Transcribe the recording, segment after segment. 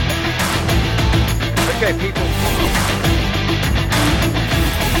Okay, people.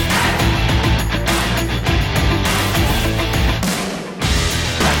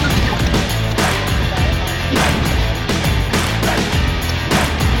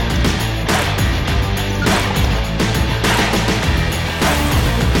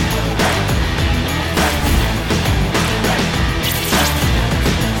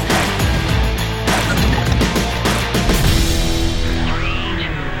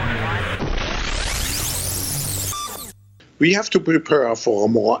 We have to prepare for a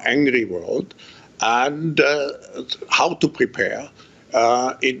more angry world. And how to prepare?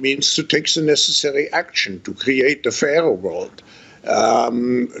 It means to take the necessary action to create a fairer world,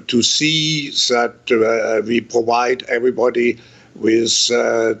 to see that we provide everybody with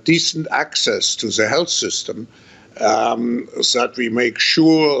decent access to the health system, that we make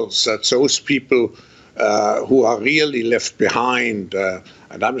sure that those people who are really left behind,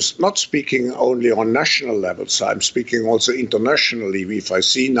 and I'm not speaking only on national levels, I'm speaking also internationally. If I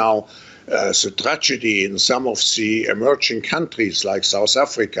see now the tragedy in some of the emerging countries like South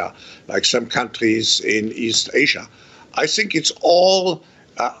Africa, like some countries in East Asia, I think it's all,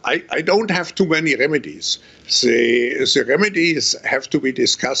 I don't have too many remedies. The remedies have to be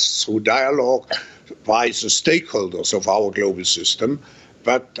discussed through dialogue by the stakeholders of our global system.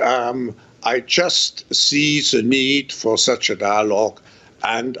 But I just see the need for such a dialogue,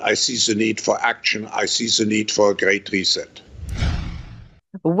 and I see the need for action. I see the need for a great reset.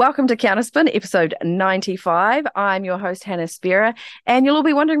 Welcome to Counterspin, episode 95. I'm your host, Hannah Spera, and you'll all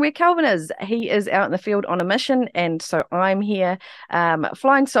be wondering where Calvin is. He is out in the field on a mission, and so I'm here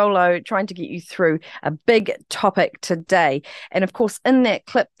flying solo, trying to get you through a big topic today. And of course, in that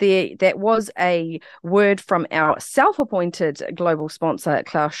clip there, that was a word from our self-appointed global sponsor,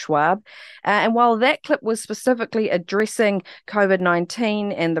 Klaus Schwab. And while that clip was specifically addressing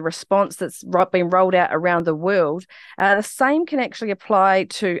COVID-19 and the response that's been rolled out around the world, the same can actually apply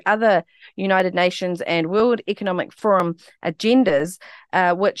to other United Nations and World Economic Forum agendas,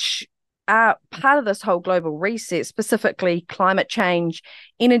 which are part of this whole global reset, specifically climate change,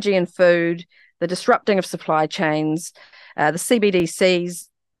 energy and food, the disrupting of supply chains, the CBDCs,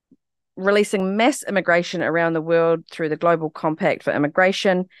 releasing mass immigration around the world through the Global Compact for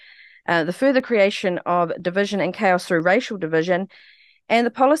Immigration, the further creation of division and chaos through racial division, and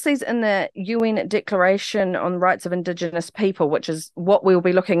the policies in the UN Declaration on the Rights of Indigenous People, which is what we'll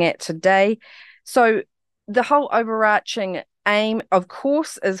be looking at today. So the whole overarching aim, of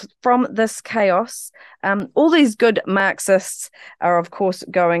course, is from this chaos. All these good Marxists are, of course,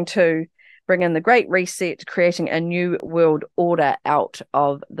 going to bring in the Great Reset, creating a new world order out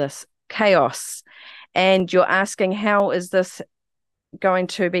of this chaos. And you're asking, how is this going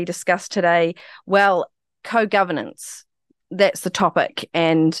to be discussed today? Well, co-governance. That's the topic,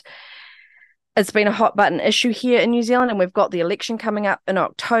 and it's been a hot button issue here in New Zealand, and we've got the election coming up in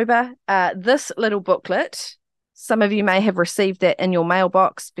October. This little booklet, some of you may have received that in your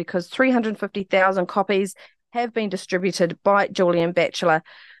mailbox because 350,000 copies have been distributed by Julian Batchelor,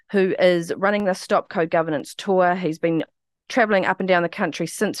 who is running the Stop Co-Governance tour. He's been travelling up and down the country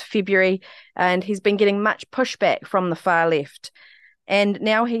since February, and he's been getting much pushback from the far left. And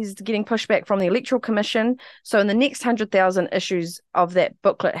now he's getting pushback from the Electoral Commission. So in the next 100,000 issues of that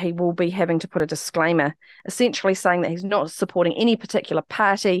booklet, he will be having to put a disclaimer, essentially saying that he's not supporting any particular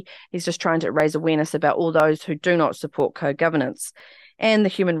party. He's just trying to raise awareness about all those who do not support co-governance. And the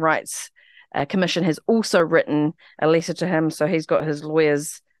Human Rights Commission has also written a letter to him. So he's got his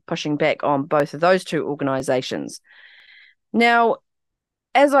lawyers pushing back on both of those two organisations. Now,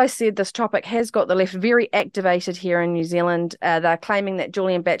 as I said, this topic has got the left very activated here in New Zealand. They're claiming that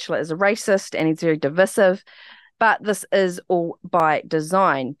Julian Batchelor is a racist and he's very divisive, but this is all by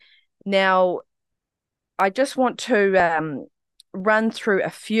design. Now, I just want to run through a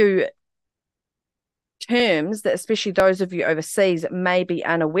few terms that especially those of you overseas may be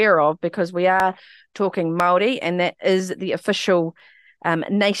unaware of, because we are talking Māori, and that is the official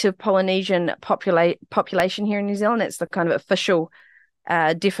native Polynesian population here in New Zealand. That's the kind of official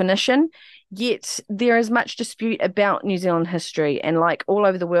definition. Yet there is much dispute about New Zealand history, and like all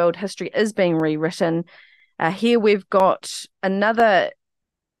over the world, history is being rewritten. Here we've got another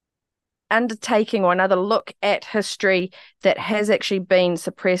undertaking or another look at history that has actually been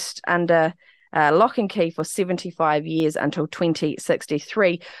suppressed under lock and key for 75 years until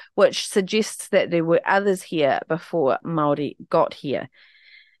 2063, which suggests that there were others here before Māori got here.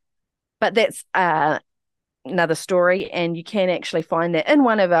 But that's another story, and you can actually find that in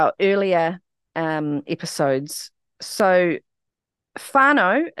one of our earlier episodes. So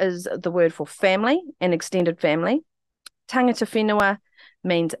whānau is the word for family and extended family. Tangata whenua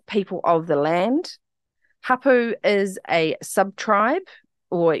means people of the land. Hapu is a sub-tribe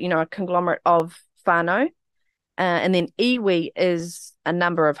or, a conglomerate of whānau. And then iwi is a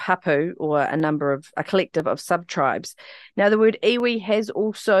number of hapu or a collective of sub-tribes. Now, the word iwi has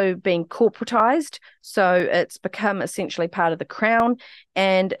also been corporatized, so it's become essentially part of the crown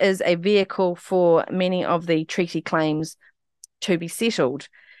and is a vehicle for many of the treaty claims to be settled.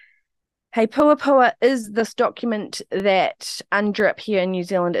 Hey, Puapua is this document that UNDRIP here in New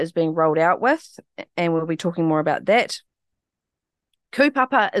Zealand is being rolled out with, and we'll be talking more about that.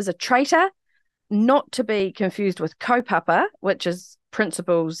 Kupapa is a traitor, not to be confused with kaupapa, which is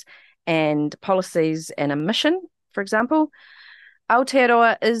principles and policies and a mission, for example.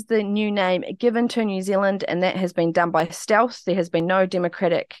 Aotearoa is the new name given to New Zealand, and that has been done by stealth. There has been no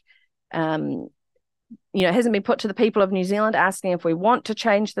democratic it hasn't been put to the people of New Zealand asking if we want to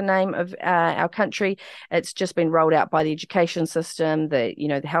change the name of our country. It's just been rolled out by the education system,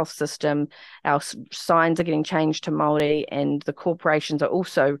 the health system. Our signs are getting changed to Māori, and the corporations are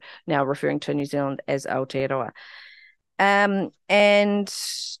also now referring to New Zealand as Aotearoa. And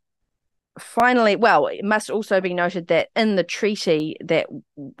finally, it must also be noted that in the treaty that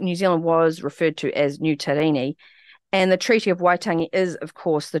New Zealand was referred to as New Tarini, and the Treaty of Waitangi is, of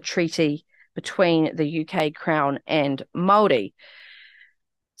course, the treaty between the UK Crown and Māori.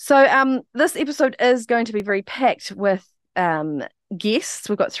 So this episode is going to be very packed with guests.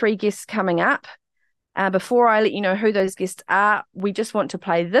 We've got 3 guests coming up. Before I let you know who those guests are, we just want to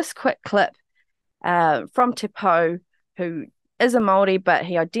play this quick clip from Te Pou, who is a Māori, but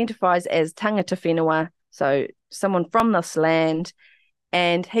he identifies as tangata whenua, so someone from this land,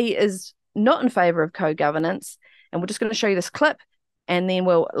 and he is not in favour of co-governance. And we're just going to show you this clip, and then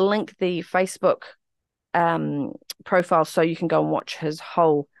we'll link the Facebook profile so you can go and watch his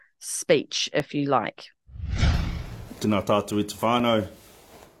whole speech if you like. Tēnā tātou i te whānau.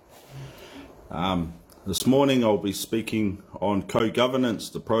 This morning I'll be speaking on co-governance,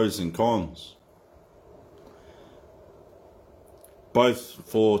 the pros and cons, both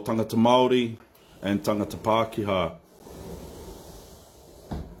for tangata Māori and tangata Pākehā.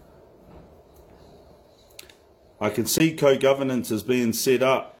 I can see co-governance as being set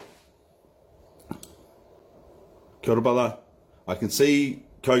up. Kia ora bala. I can see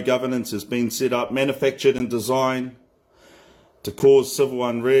co-governance as being set up, manufactured and designed to cause civil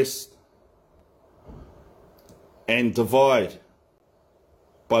unrest and divide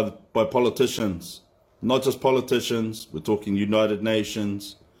by politicians. Not just politicians, we're talking United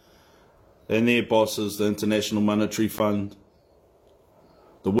Nations and their bosses, the International Monetary Fund,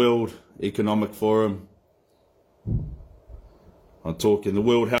 the World Economic Forum. I'm talking the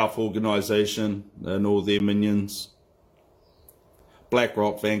World Health Organization and all their minions.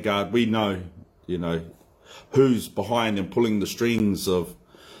 BlackRock, Vanguard, we know, who's behind and pulling the strings of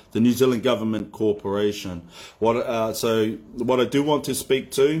the New Zealand Government Corporation. So what I do want to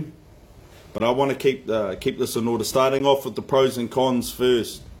speak to, but I want to keep this in order, starting off with the pros and cons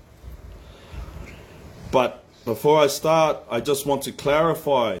first. But before I start, I just want to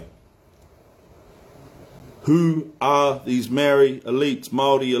clarify, who are these Māori elites,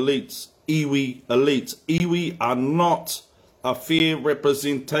 iwi elites? Iwi are not a fair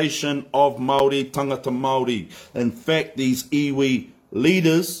representation of Māori, tangata Māori. In fact, these iwi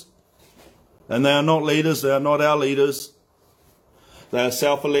leaders, and they are not leaders, they are not our leaders, they are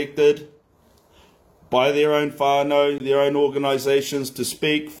self-elected by their own whānau, their own organisations, to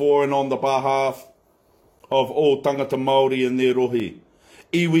speak for and on the behalf of all tangata Māori in their rohi.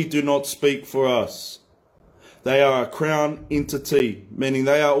 Iwi do not speak for us. They are a crown entity, meaning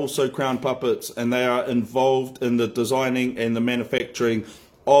they are also crown puppets, and they are involved in the designing and the manufacturing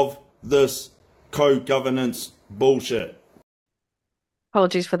of this co-governance bullshit.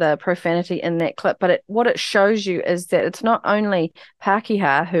 Apologies for the profanity in that clip, but what it shows you is that it's not only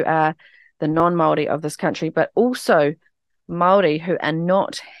Pākehā who are the non-Māori of this country, but also Māori who are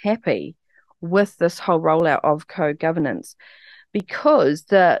not happy with this whole rollout of co-governance, because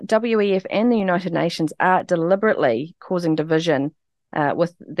the WEF and the United Nations are deliberately causing division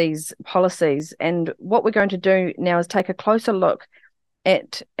with these policies. And what we're going to do now is take a closer look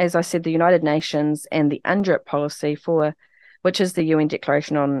at, as I said, the United Nations and the UNDRIP policy, which is the UN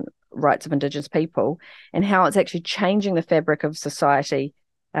Declaration on Rights of Indigenous People, and how it's actually changing the fabric of society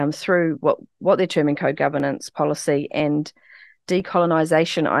through what they're terming co-governance policy and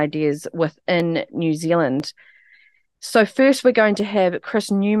decolonisation ideas within New Zealand. So first we're going to have Chris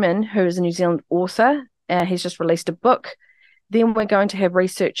Newman, who is a New Zealand author. He's just released a book. Then we're going to have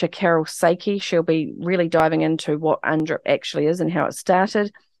researcher Carol Saiki. She'll be really diving into what UNDRIP actually is and how it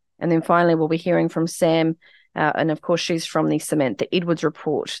started. And then finally we'll be hearing from Sam And of course, she's from the Samantha Edwards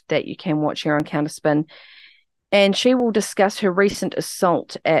report that you can watch here on Counterspin. And she will discuss her recent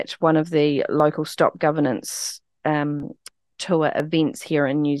assault at one of the local Stop Governance tour events here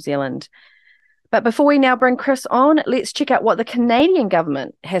in New Zealand. But before we now bring Chris on, let's check out what the Canadian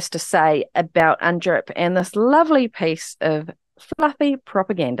government has to say about UNDRIP and this lovely piece of fluffy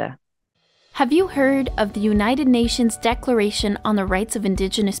propaganda. Have you heard of the United Nations Declaration on the Rights of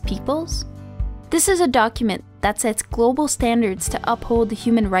Indigenous Peoples? This is a document that sets global standards to uphold the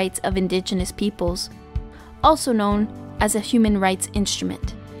human rights of Indigenous peoples, also known as a human rights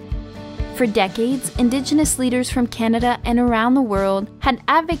instrument. For decades, Indigenous leaders from Canada and around the world had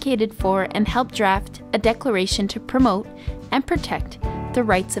advocated for and helped draft a declaration to promote and protect the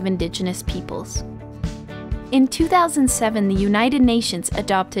rights of Indigenous peoples. In 2007, the United Nations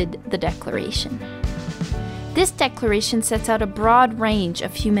adopted the declaration. This declaration sets out a broad range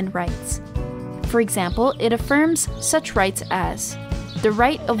of human rights. For example, it affirms such rights as the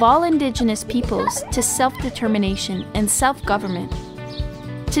right of all Indigenous peoples to self-determination and self-government,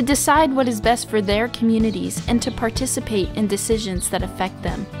 to decide what is best for their communities and to participate in decisions that affect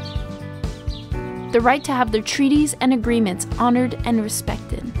them, the right to have their treaties and agreements honored and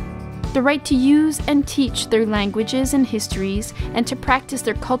respected, the right to use and teach their languages and histories and to practice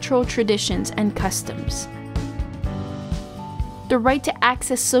their cultural traditions and customs, the right to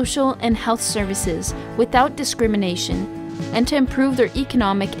access social and health services without discrimination and to improve their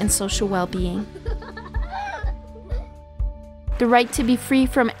economic and social well-being, the right to be free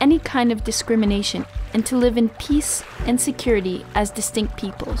from any kind of discrimination and to live in peace and security as distinct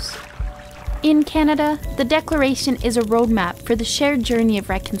peoples. In Canada, the Declaration is a roadmap for the shared journey of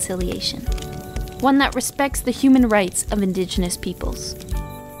reconciliation, one that respects the human rights of Indigenous peoples.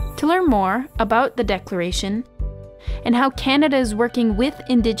 To learn more about the Declaration and how Canada is working with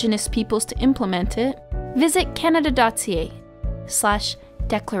Indigenous peoples to implement it, visit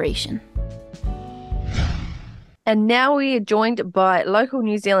canada.ca/declaration. And now we are joined by local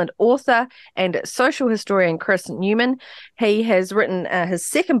New Zealand author and social historian Chris Newman. He has written his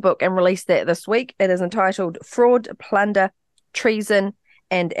second book and released that this week. It is entitled Fraud, Plunder, Treason,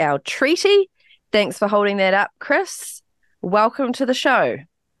 and Our Treaty. Thanks for holding that up, Chris. Welcome to the show.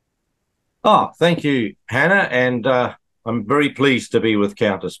 Oh, thank you, Hannah, and I'm very pleased to be with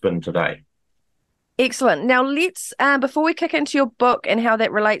Counterspin today. Excellent. Now let's, before we kick into your book and how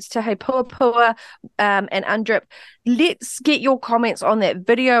that relates to He Puapua and UNDRIP, let's get your comments on that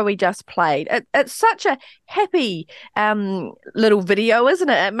video we just played. It's such a happy little video, isn't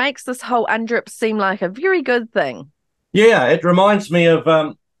it? It makes this whole UNDRIP seem like a very good thing. Yeah, it reminds me of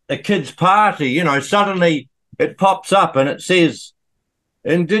a kid's party. You know, suddenly it pops up and it says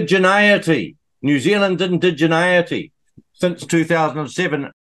indigeneity, New Zealand indigeneity since 2007.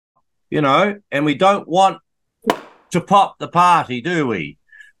 You know, and we don't want to pop the party, do we?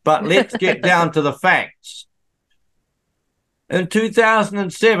 But let's get down to the facts. In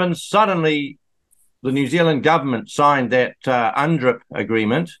 2007, suddenly the New Zealand government signed that UNDRIP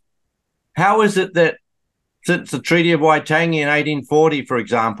agreement. How is it that since the Treaty of Waitangi in 1840, for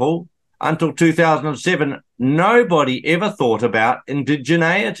example, until 2007, nobody ever thought about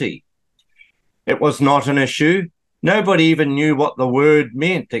indigeneity? It was not an issue. Nobody even knew what the word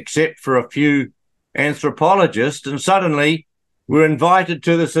meant except for a few anthropologists, and suddenly we're invited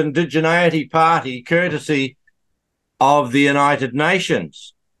to this indigeneity party courtesy of the United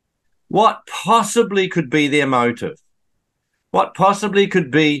Nations. What possibly could be their motive? What possibly could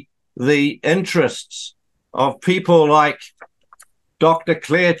be the interests of people like Dr.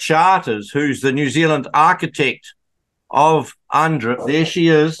 Claire Charters, who's the New Zealand architect of UNDRIP? There she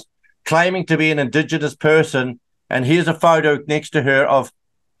is, claiming to be an Indigenous person. And here's a photo next to her of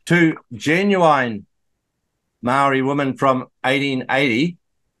two genuine Maori women from 1880.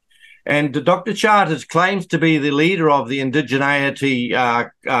 And Dr. Charters claims to be the leader of the indigeneity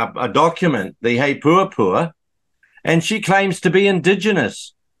document, the He Puapua, and she claims to be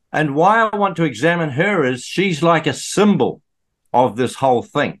Indigenous. And why I want to examine her is she's like a symbol of this whole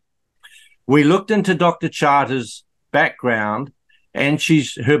thing. We looked into Dr. Charters' background, and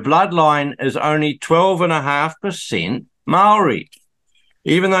her bloodline is only 12.5% Maori,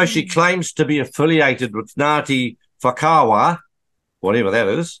 even though she claims to be affiliated with Ngāti Whakawa, whatever that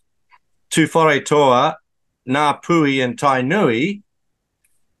is, Tūwhare Toa, Ngā Pui and Tainui.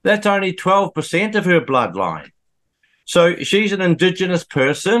 That's only 12% of her bloodline. So she's an Indigenous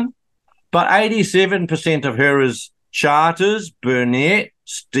person, but 87% of her is Charters, Burnett,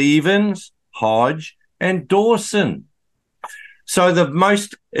 Stevens, Hodge, and Dawson. So the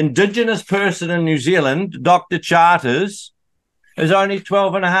most Indigenous person in New Zealand, Dr. Charters, is only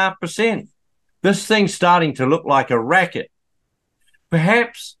 12.5%. This thing's starting to look like a racket.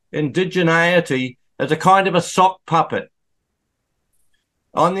 Perhaps indigeneity is a kind of a sock puppet.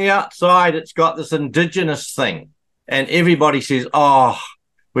 On the outside, it's got this indigenous thing, and everybody says, oh,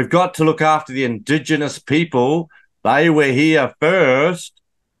 we've got to look after the indigenous people. They were here first.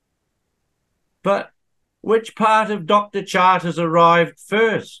 But which part of Dr. Charters arrived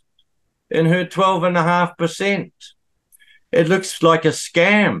first in her 12.5%? It looks like a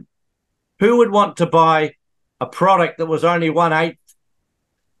scam. Who would want to buy a product that was only 1/8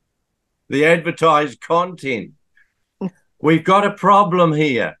 the advertised content? We've got a problem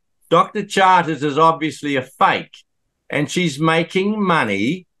here. Dr. Charters is obviously a fake, and she's making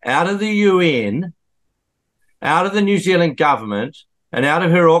money out of the UN, out of the New Zealand government, and out of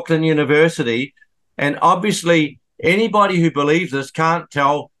her Auckland University. And obviously, anybody who believes this can't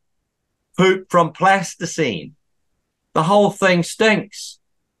tell poop from plasticine. The whole thing stinks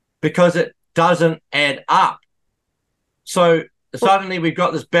because it doesn't add up. So suddenly we've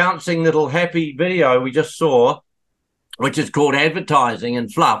got this bouncing little happy video we just saw, which is called advertising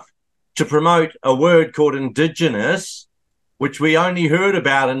and fluff, to promote a word called indigenous, which we only heard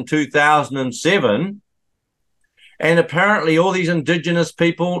about in 2007. And apparently all these indigenous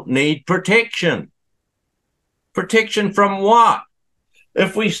people need protection. Protection from what?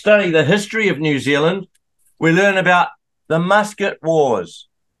 If we study the history of New Zealand, we learn about the musket wars.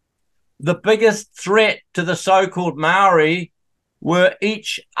 The biggest threat to the so-called Maori were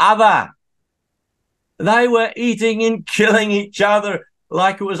each other. They were eating and killing each other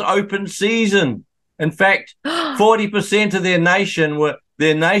like it was open season. In fact, 40% of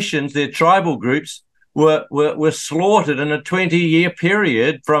their tribal groups were slaughtered in a 20-year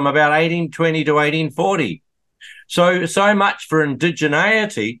period from about 1820 to 1840. So much for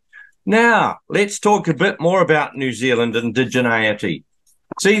indigeneity. Now, let's talk a bit more about New Zealand indigeneity.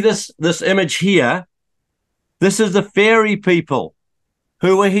 See this image here? This is the fairy people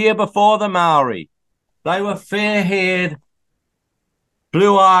who were here before the Maori. They were fair-haired,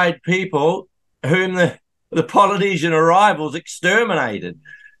 blue-eyed people whom the Polynesian arrivals exterminated.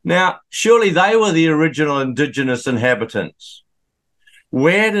 Now, surely they were the original indigenous inhabitants.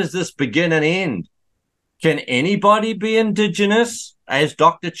 Where does this begin and end? Can anybody be indigenous, as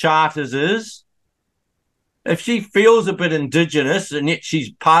Dr. Charters is? If she feels a bit indigenous and yet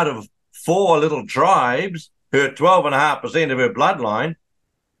she's part of 4 little tribes, her 12.5% of her bloodline,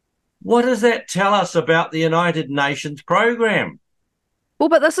 what does that tell us about the United Nations program? Well,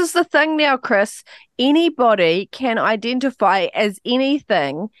 but this is the thing now, Chris. Anybody can identify as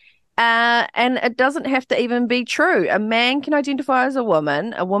anything, and it doesn't have to even be true. A man can identify as a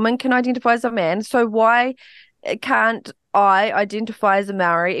woman can identify as a man. So why can't I identify as a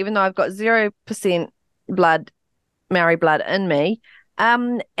Maori, even though I've got 0% Maori blood in me?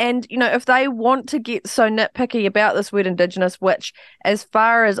 And, if they want to get so nitpicky about this word indigenous, which as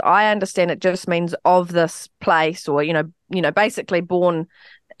far as I understand, it just means of this place or, basically born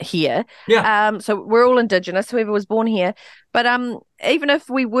here. Yeah. So we're all indigenous, whoever was born here. But even if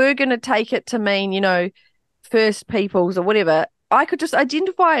we were going to take it to mean, First Peoples or whatever, I could just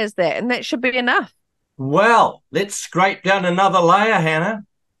identify as that, and that should be enough. Well, let's scrape down another layer, Hannah,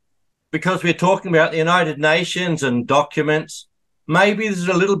 because we're talking about the United Nations and documents. Maybe there's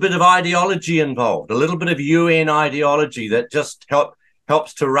a little bit of ideology involved, a little bit of UN ideology that just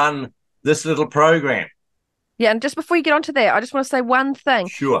helps to run this little program. Yeah, and just before you get onto that, I just want to say one thing.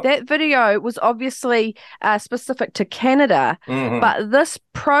 Sure. That video was obviously specific to Canada, but this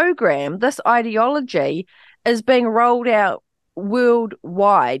program, this ideology, is being rolled out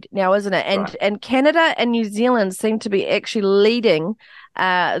worldwide now, isn't it? And Canada and New Zealand seem to be actually leading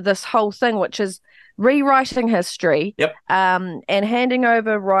this whole thing, which is rewriting history, and handing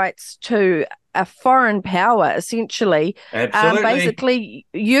over rights to a foreign power, essentially. Absolutely. Basically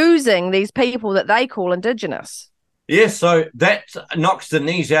using these people that they call indigenous. Yes, so that knocks the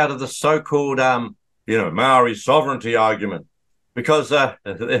knees out of the so-called, Maori sovereignty argument, because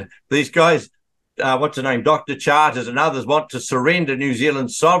these guys, what's the name, Dr. Charters and others want to surrender New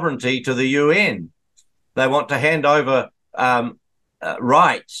Zealand's sovereignty to the UN. They want to hand over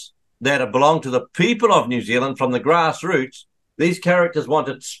rights that belong to the people of New Zealand from the grassroots. These characters want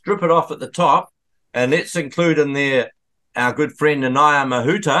to strip it off at the top, and let's include in there our good friend Nanaia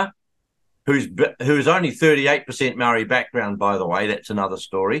Mahuta, who's only 38% Maori background, by the way. That's another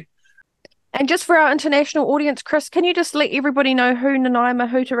story. And just for our international audience, Chris, can you just let everybody know who Nanaia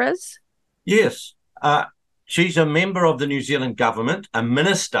Mahuta is? Yes. She's a member of the New Zealand government, a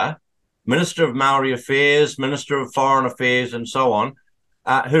minister of Maori Affairs, Minister of Foreign Affairs, and so on.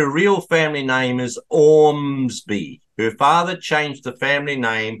 Her real family name is Ormsby. Her father changed the family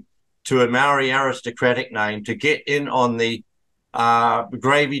name to a Maori aristocratic name to get in on the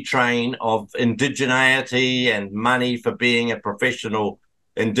gravy train of indigeneity and money for being a professional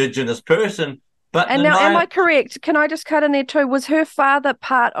Indigenous person. And now, am I correct? Can I just cut in there too? Was her father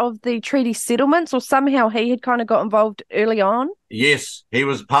part of the treaty settlements, or somehow he had kind of got involved early on? Yes, he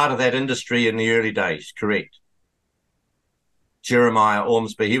was part of that industry in the early days, correct. Jeremiah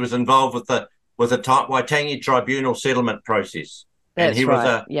Ormsby. He was involved with the Waitangi Tribunal settlement process. That's he right.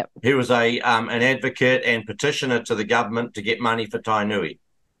 was Yep. He was an advocate and petitioner to the government to get money for Tainui.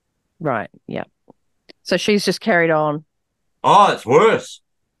 Right, yeah. So she's just carried on. Oh, it's worse.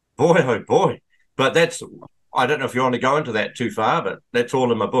 Boy, oh boy. But I don't know if you want to go into that too far, but that's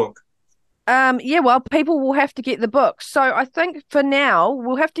all in my book. Yeah, well, people will have to get the book. So I think for now,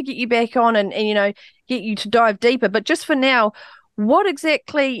 we'll have to get you back on and get you to dive deeper. But just for now, what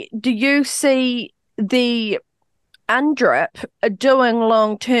exactly do you see the UNDRIP doing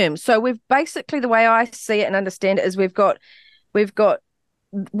long term? So we've basically, the way I see it and understand it is we've got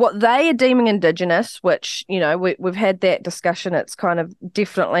what they are deeming Indigenous, which, we've had that discussion. It's kind of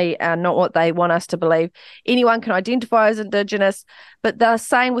definitely not what they want us to believe. Anyone can identify as Indigenous, but they're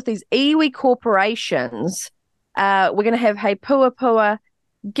saying with these iwi corporations, we're going to have Hei Puapua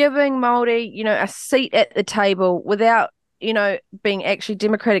giving Māori, a seat at the table without, being actually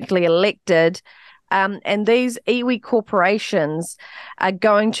democratically elected. And these iwi corporations are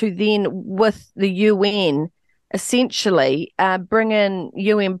going to then, with the UN, essentially bring in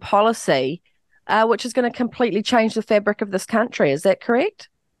UN policy, which is going to completely change the fabric of this country. Is that correct?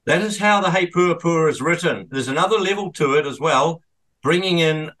 That is how the Hei Puapua is written. There's another level to it as well, bringing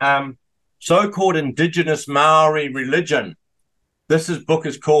in so-called Indigenous Maori religion. This book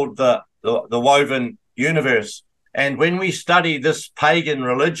is called The Woven Universe. And when we study this pagan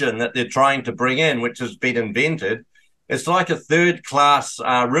religion that they're trying to bring in, which has been invented, it's like a third-class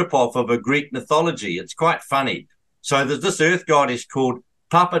rip-off of a Greek mythology. It's quite funny. So there's this earth goddess called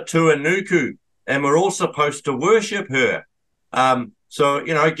Papatuanuku, and we're all supposed to worship her.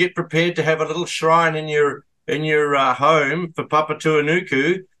 So, get prepared to have a little shrine in your home for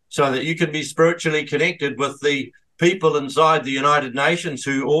Papatuanuku so that you can be spiritually connected with the people inside the United Nations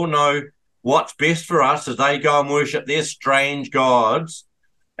who all know what's best for us as they go and worship their strange gods.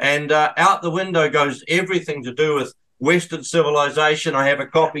 And out the window goes everything to do with Western civilization. I have a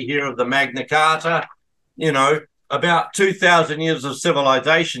copy here of the Magna Carta. About 2,000 years of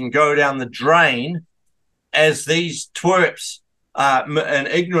civilization go down the drain as these twerps and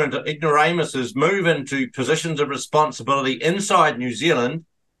ignoramuses move into positions of responsibility inside New Zealand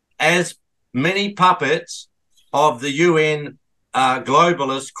as mini puppets of the UN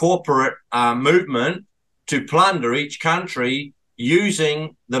globalist corporate movement to plunder each country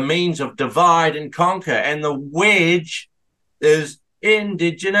using the means of divide and conquer. And the wedge is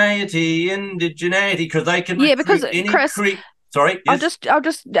indigeneity, because they can because Chris, sorry, yes? I'll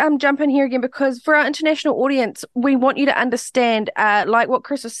just jump in here again, because for our international audience, we want you to understand, like what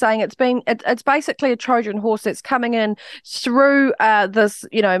Chris is saying, it's basically a Trojan horse that's coming in through this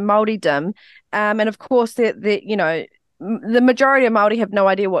Māoridom, and of course the majority of Māori have no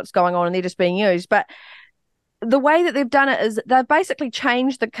idea what's going on and they're just being used. But the way that they've done it is they've basically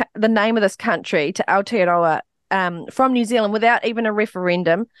changed the name of this country to Aotearoa from New Zealand without even a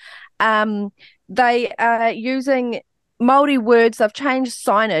referendum. They are using Māori words. They've changed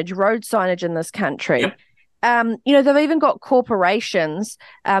road signage in this country. Yep. They've even got corporations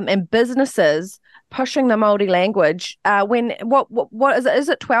and businesses pushing the Māori language. When what is it? Is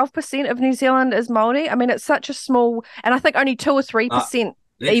it 12% of New Zealand is Māori? I mean, it's such a small, and I think only 2 or 3%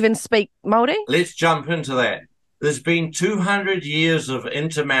 even speak Māori. Let's jump into that. There's been 200 years of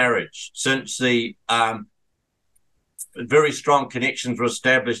intermarriage since the very strong connections were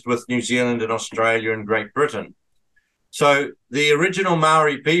established with New Zealand and Australia and Great Britain. So the original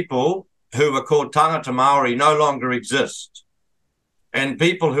Maori people, who were called tangata Maori, no longer exist. And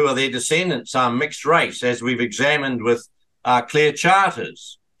people who are their descendants are mixed race, as we've examined with clear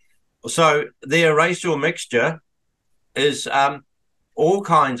charters. So their racial mixture is all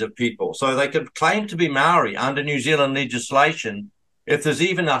kinds of people. So they could claim to be Maori under New Zealand legislation if there's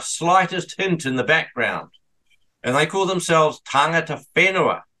even a slightest hint in the background. And they call themselves tangata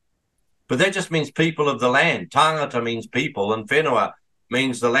whenua. But that just means people of the land. Tangata means people and whenua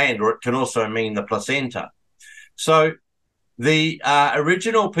means the land, or it can also mean the placenta. So the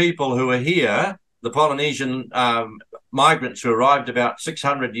original people who were here, the Polynesian migrants who arrived about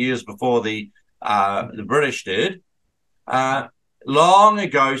 600 years before the British did, long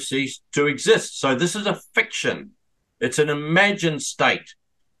ago ceased to exist. So this is a fiction. It's an imagined state,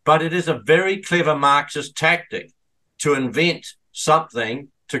 but it is a very clever Marxist tactic to invent something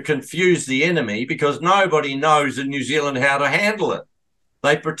to confuse the enemy because nobody knows in New Zealand how to handle it.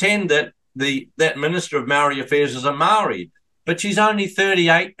 They pretend that that Minister of Maori Affairs is a Maori, but she's only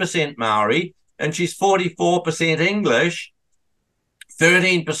 38% Maori and she's 44% English,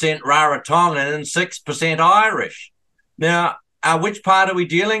 13% Rarotongan and 6% Irish. Now, which part are we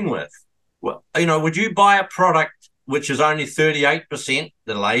dealing with? Well, would you buy a product which is only 38%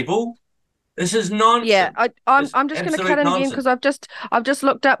 the label? This is nonsense. Yeah, I'm just going to cut in again because I've just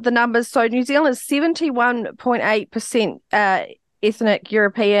looked up the numbers. So New Zealand is 71.8% ethnic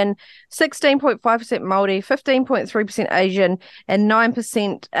European, 16.5% Māori, 15.3% Asian, and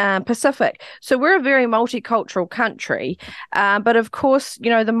 9% Pacific. So we're a very multicultural country. But of course,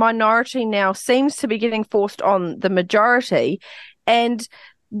 the minority now seems to be getting forced on the majority. And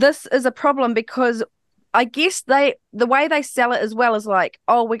this is a problem because I guess the way they sell it as well is like,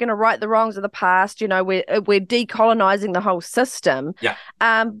 oh, we're going to right the wrongs of the past. We're decolonizing the whole system. Yeah.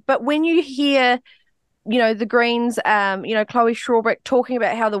 But when you hear, the Greens, Chloe Schwarbrick talking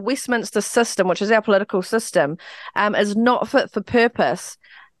about how the Westminster system, which is our political system, is not fit for purpose.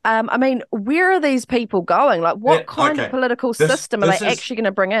 Where are these people going? Like, what kind of political system are they actually going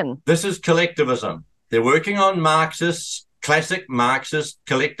to bring in? This is collectivism. They're working on classic Marxist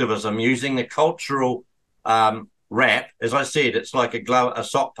collectivism using the cultural wrap. As I said, it's like a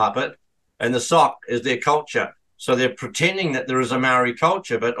sock puppet, and the sock is their culture. So they're pretending that there is a Maori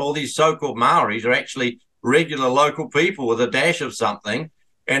culture, but all these so-called Maoris are actually regular local people with a dash of something.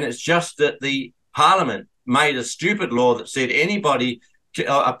 And it's just that the Parliament made a stupid law that said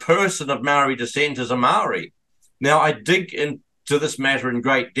a person of Maori descent is a Maori. Now, I dig into this matter in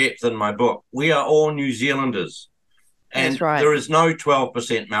great depth in my book. We are all New Zealanders. And that's right. There is no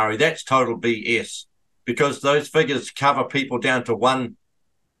 12% Maori. That's total BS, because those figures cover people down to 164th,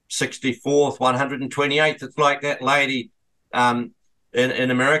 128th. It's like that lady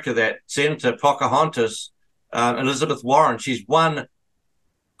in America, that Senator Pocahontas, Elizabeth Warren. She's one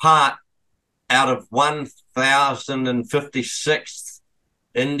part out of 1,056th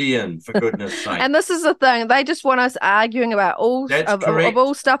Indian, for goodness sake. And this is the thing. They just want us arguing about all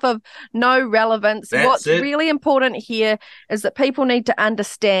stuff of no relevance. What's really important here is that people need to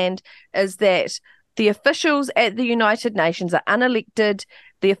understand is that the officials at the United Nations are unelected.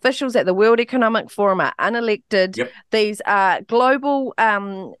 The officials at the World Economic Forum are unelected. Yep. These are global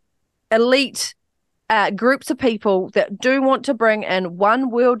elite groups of people that do want to bring in one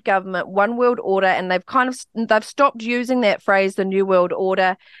world government, one world order, and they've stopped using that phrase, the New World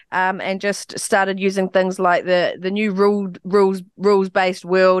Order, and just started using things like the new rules-based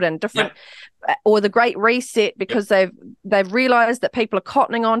world and different. Yep. Or the Great Reset, because they've realized that people are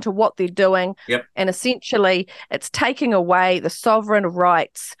cottoning on to what they're doing. Yep. And essentially it's taking away the sovereign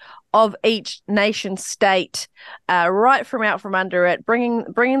rights of each nation state, right from out from under it, bringing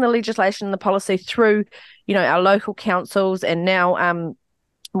the legislation and the policy through, our local councils, and now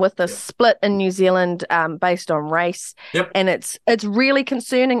with the split in New Zealand based on race. Yep. And it's really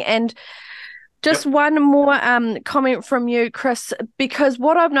concerning. And just one more comment from you, Chris, because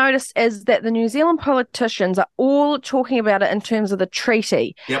what I've noticed is that the New Zealand politicians are all talking about it in terms of the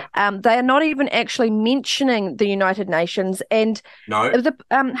treaty. Yep. They are not even actually mentioning the United Nations. And no. The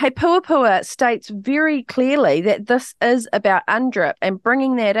He Puapua states very clearly that this is about UNDRIP and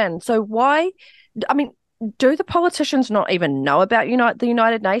bringing that in. So why, do the politicians not even know about the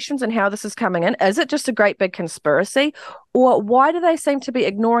United Nations and how this is coming in? Is it just a great big conspiracy? Or why do they seem to be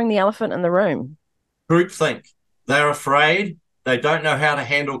ignoring the elephant in the room? Groupthink. They're afraid. They don't know how to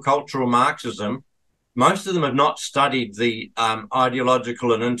handle cultural Marxism. Most of them have not studied the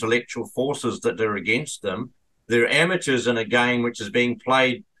ideological and intellectual forces that are against them. They're amateurs in a game which is being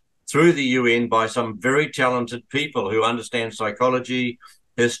played through the UN by some very talented people who understand psychology,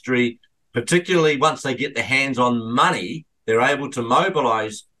 history. Particularly once they get their hands on money, they're able to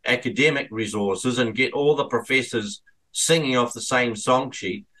mobilize academic resources and get all the professors singing off the same song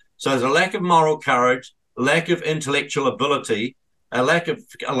sheet. So there's a lack of moral courage, lack of intellectual ability, a lack of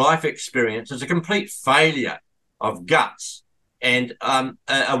life experience. It's a complete failure of guts, and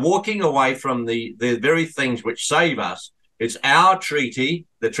a walking away from the very things which save us. It's our treaty.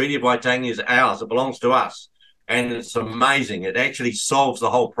 The Treaty of Waitangi is ours. It belongs to us. And it's amazing. It actually solves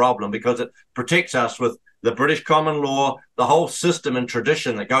the whole problem because it protects us with the British common law, the whole system and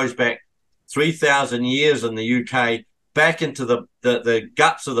tradition that goes back 3,000 years in the UK, back into the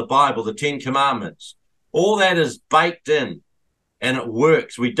guts of the Bible, the 10 Commandments. All that is baked in and it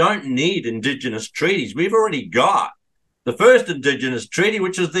works. We don't need Indigenous treaties. We've already got the first Indigenous treaty,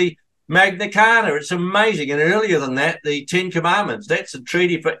 which is the Magna Carta. It's amazing. And earlier than that, the 10 Commandments. That's a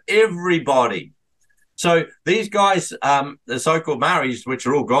treaty for everybody. So these guys, the so-called Maoris, which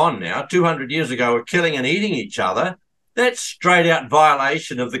are all gone now, 200 years ago, were killing and eating each other. That's straight out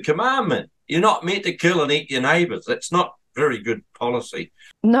violation of the commandment. You're not meant to kill and eat your neighbours. That's not very good policy.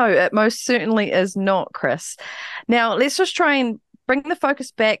 No, it most certainly is not, Chris. Now, let's just try and bring the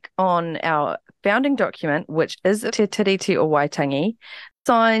focus back on our founding document, which is Te Tiriti o Waitangi,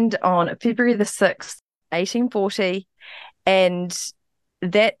 signed on February the 6th, 1840, and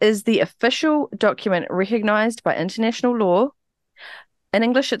that is the official document recognised by international law. In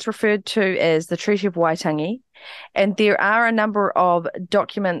English, it's referred to as the Treaty of Waitangi, and there are a number of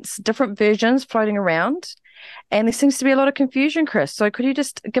documents, different versions floating around, and there seems to be a lot of confusion, Chris. So could you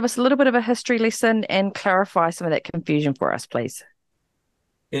just give us a little bit of a history lesson and clarify some of that confusion for us, please?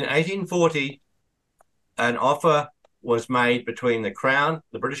 In 1840, an offer was made between the Crown,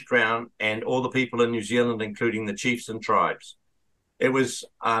 the British Crown, and all the people in New Zealand, including the chiefs and tribes. It was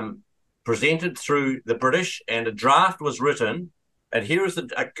presented through the British, and a draft was written. And here is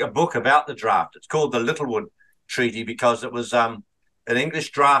a book about the draft. It's called the Littlewood Treaty because it was an English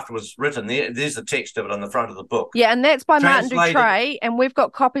draft was written. There's the text of it on the front of the book. Yeah, and that's by Martin Dutray, and we've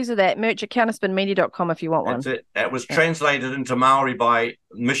got copies of that, merch at counterspinmedia.com if you want one. It was translated into Maori by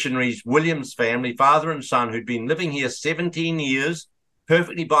missionaries William's family, father and son, who'd been living here 17 years,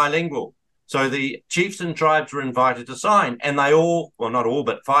 perfectly bilingual. So the chiefs and tribes were invited to sign, and they all, well, not all,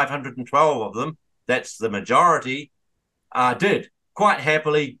 but 512 of them, that's the majority, did. Quite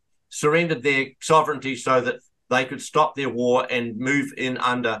happily surrendered their sovereignty so that they could stop their war and move in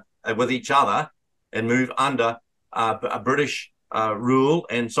under with each other and move under a British rule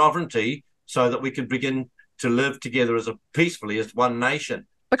and sovereignty so that we could begin to live together peacefully as one nation.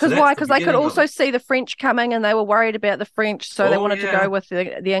 Because why? Because they could also see the French coming and they were worried about the French, so they wanted to go with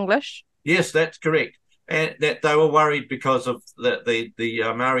the English? Yes, that's correct. And that they were worried because of the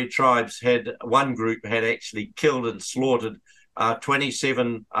Maori tribes one group had actually killed and slaughtered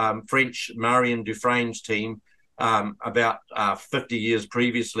 27 French Marie and Dufresne's team about 50 years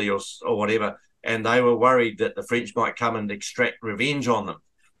previously or whatever, and they were worried that the French might come and extract revenge on them.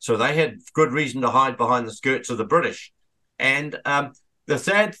 So they had good reason to hide behind the skirts of the British. And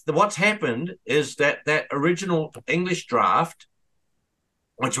what's happened is that original English draft,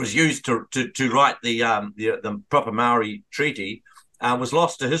 which was used to write the proper Maori treaty, was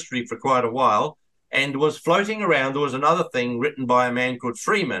lost to history for quite a while. And was floating around. There was another thing written by a man called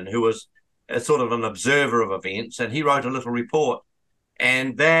Freeman, who was a sort of an observer of events, and he wrote a little report.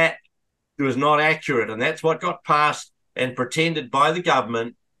 And that was not accurate, and that's what got passed and pretended by the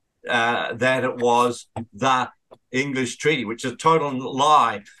government that it was the English treaty, which is a total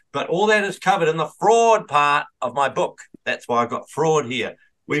lie. But all that is covered in the fraud part of my book. That's why I got fraud here.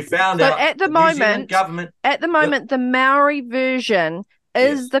 We found out at the moment, the Maori version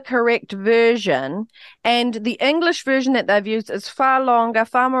is the correct version, and the English version that they've used is far longer,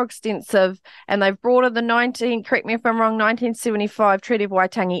 far more extensive, and they've brought in the correct me if I'm wrong, 1975 Treaty of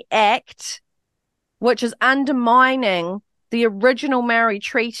Waitangi Act, which is undermining the original Maori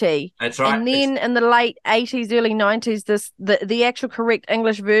treaty. That's right. And then in the late 80s, early 90s, the actual correct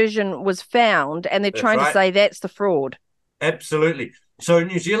English version was found, and they're trying to say that's the fraud. Absolutely. So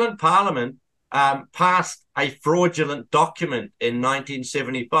New Zealand Parliament passed a fraudulent document in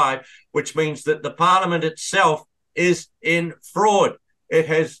 1975, which means that the Parliament itself is in fraud. It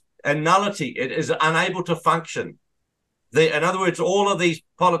has a nullity. It is unable to function. In other words, all of these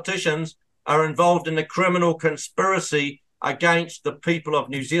politicians are involved in a criminal conspiracy against the people of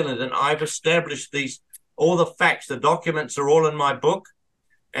New Zealand. And I've established all the facts. The documents are all in my book,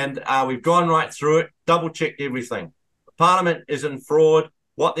 and we've gone right through it, double-checked everything. The Parliament is in fraud.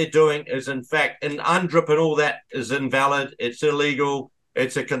 What they're doing is, in fact, and UNDRIP and all that is invalid. It's illegal.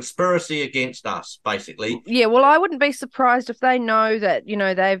 It's a conspiracy against us, basically. Yeah, well, I wouldn't be surprised if they know that,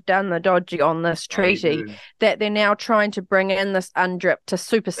 they've done the dodgy on this treaty, that they're now trying to bring in this UNDRIP to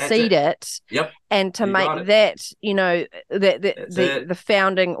supersede it. Yep. And to make that, the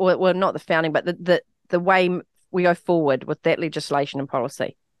founding, or well, not the founding, but the way we go forward with that legislation and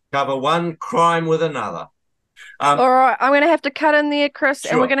policy. Cover one crime with another. All right, I'm going to have to cut in there, Chris,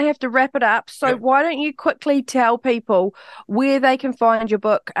 Sure. and we're going to have to wrap it up. So why don't you quickly tell people where they can find your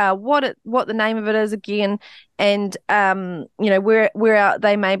book, what the name of it is again, and where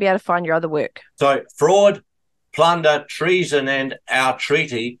they may be able to find your other work. So fraud, plunder, treason, and our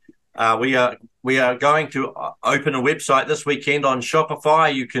treaty. We are going to open a website this weekend on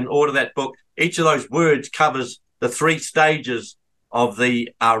Shopify. You can order that book. Each of those words covers the 3 stages of the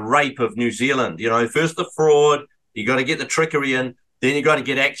rape of New Zealand. First the fraud, you got to get the trickery in, then you got to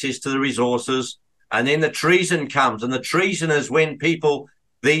get access to the resources, and then the treason comes. And the treason is when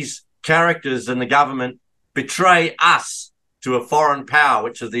these characters in the government betray us to a foreign power,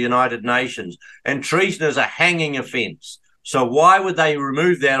 which is the United Nations. And treason is a hanging offence. So why would they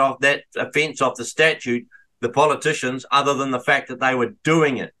remove that offence off the statute, the politicians, other than the fact that they were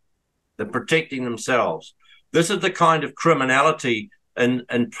doing it? They're protecting themselves. This is the kind of criminality in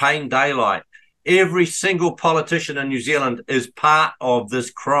plain daylight. Every single politician in New Zealand is part of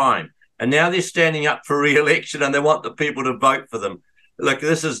this crime. And now they're standing up for re-election and they want the people to vote for them. Look,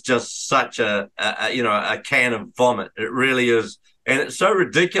 this is just such a can of vomit. It really is. And it's so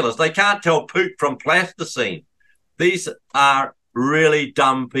ridiculous. They can't tell poop from plasticine. These are really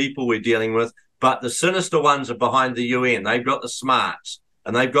dumb people we're dealing with, but the sinister ones are behind the UN. They've got the smarts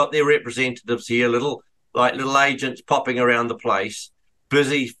and they've got their representatives here, little agents popping around the place,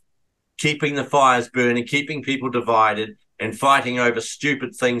 busy keeping the fires burning, keeping people divided and fighting over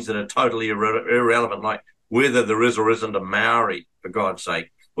stupid things that are totally irrelevant, like whether there is or isn't a Maori, for God's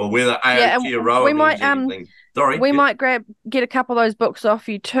sake, or whether Aotearoa means anything. Sorry. We might get a couple of those books off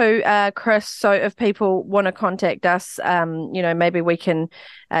you too, Chris. So if people want to contact us, maybe we can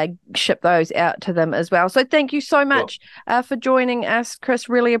ship those out to them as well. So thank you so much for joining us, Chris.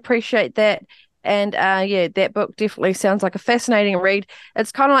 Really appreciate that. And that book definitely sounds like a fascinating read.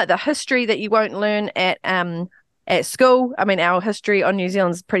 It's kind of like the history that you won't learn at school. I mean, our history on New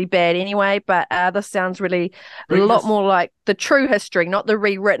Zealand is pretty bad anyway, but this sounds really a lot more like the true history, not the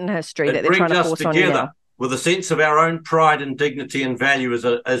rewritten history that they're trying to force on you now. With a sense of our own pride and dignity and value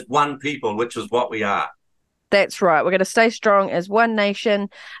as one people, which is what we are. That's right. We're going to stay strong as one nation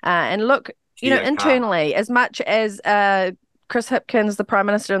and look, internally, as much as Chris Hipkins, the Prime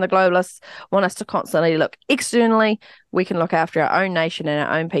Minister, and the globalists want us to constantly look externally, we can look after our own nation and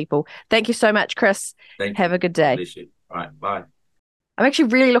our own people. Thank you so much, Chris. Have a good day. All right, bye. I'm actually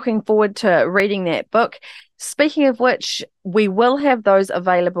really looking forward to reading that book. Speaking of which, we will have those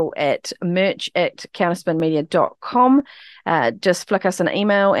available at merch@counterspinmedia.com. Just flick us an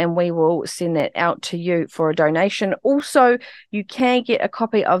email and we will send that out to you for a donation. Also, you can get a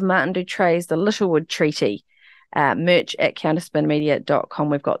copy of Martin Dutre's The Littlewood Treaty. Merch@counterspinmedia.com.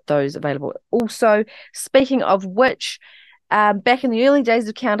 We've got those available. Also, speaking of which, back in the early days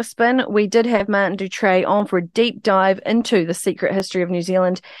of Counterspin, we did have Martin Dutre on for a deep dive into the secret history of New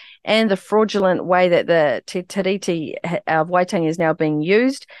Zealand and the fraudulent way that the Te Tiriti of Waitangi is now being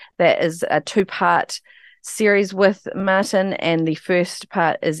used. That is a 2-part series with Martin, and the first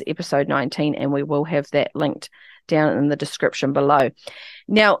part is episode 19, and we will have that linked down in the description below.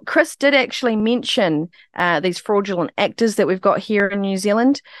 Now, Chris did actually mention these fraudulent actors that we've got here in New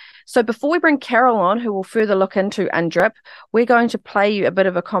Zealand. So before we bring Carol on, who will further look into UNDRIP, we're going to play you a bit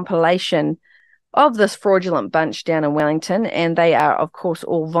of a compilation of this fraudulent bunch down in Wellington, and they are, of course,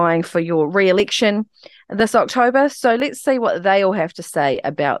 all vying for your re-election this October. So let's see what they all have to say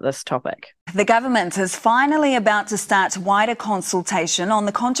about this topic. The government is finally about to start wider consultation on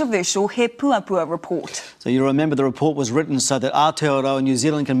the controversial He Puapua report. So you remember the report was written so that Aotearoa New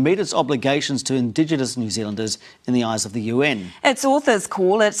Zealand can meet its obligations to Indigenous New Zealanders in the eyes of the UN. Its authors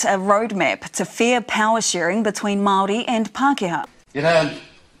call it a roadmap to fair power sharing between Māori and Pākehā. You know,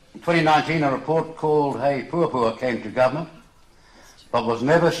 in 2019 a report called He Puapua came to government, but was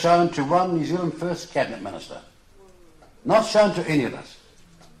never shown to one New Zealand First Cabinet Minister. Not shown to any of us.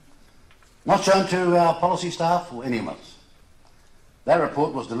 Not shown to our policy staff or any of us. That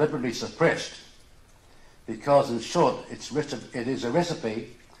report was deliberately suppressed because, in short, it is a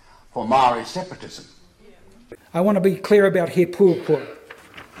recipe for Maori separatism. I want to be clear about He Puapua.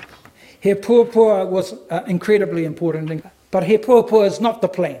 He Puapua was incredibly important, but He Puapua is not the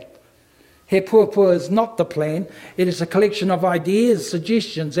plan. He Puapua is not the plan. It is a collection of ideas,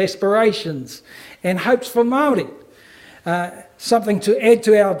 suggestions, aspirations, and hopes for Māori. Something to add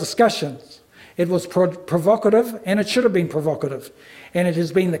to our discussions. It was provocative, and it should have been provocative. And it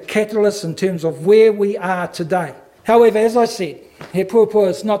has been the catalyst in terms of where we are today. However, as I said, He Puapua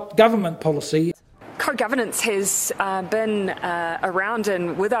is not government policy. Co-governance has been around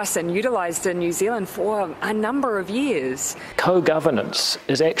and with us and utilised in New Zealand for a number of years. Co-governance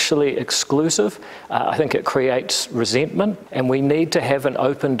is actually exclusive. I think it creates resentment, and we need to have an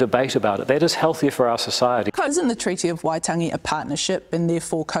open debate about it. That is healthier for our society. Isn't the Treaty of Waitangi a partnership, and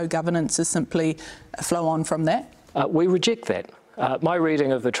therefore co-governance is simply a flow on from that? We reject that. My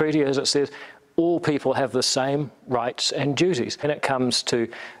reading of the treaty is it says all people have the same rights and duties. When it comes to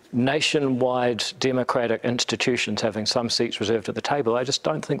nationwide democratic institutions having some seats reserved at the table, I just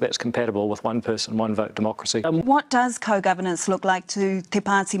don't think that's compatible with one person, one vote democracy. What does co-governance look like to Te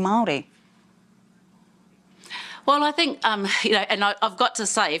Pāti Māori? Well, I think, and I've got to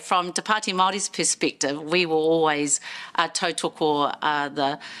say, from Te Pāti Māori's perspective, we will always tautoko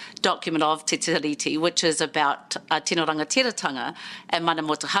the document of Te Tiriti, which is about tino rangatiratanga and mana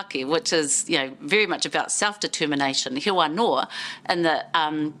motuhake, which is, very much about self-determination, hiwa noa, in the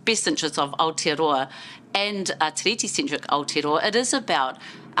best interest of Aotearoa and Tiriti-centric Aotearoa. It is about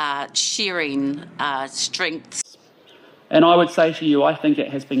sharing strengths. And I would say to you, I think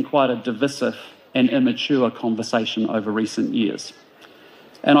it has been quite a divisive and immature conversation over recent years.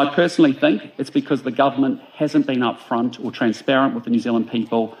 And I personally think it's because the government hasn't been upfront or transparent with the New Zealand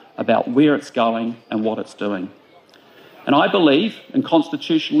people about where it's going and what it's doing. And I believe in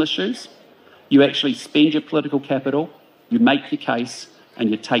constitutional issues, you actually spend your political capital, you make your case, and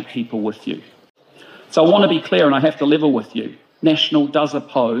you take people with you. So I want to be clear, and I have to level with you. National does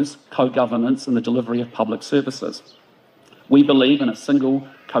oppose co-governance in the delivery of public services. We believe in a single,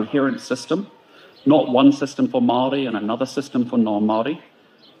 coherent system, not one system for Māori and another system for non-Māori,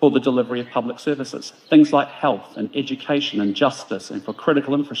 for the delivery of public services. Things like health and education and justice, and for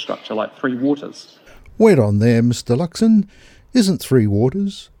critical infrastructure like Three Waters. Wait on there, Mr. Luxon. Isn't Three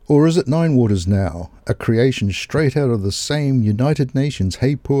Waters, or is it Nine Waters now, a creation straight out of the same United Nations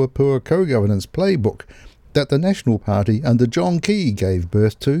Hei Puapua co-governance playbook that the National Party under John Key gave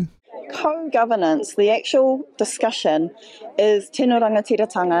birth to? Co-governance, the actual discussion is tino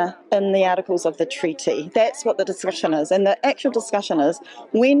rangatiratanga in the articles of the treaty. That's what the discussion is. And the actual discussion is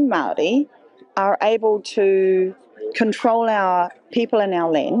when Māori are able to control our people and our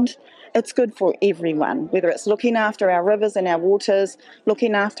land, it's good for everyone, whether it's looking after our rivers and our waters,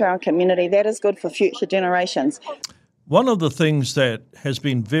 looking after our community, that is good for future generations. One of the things that has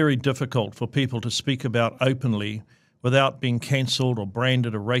been very difficult for people to speak about openly without being cancelled or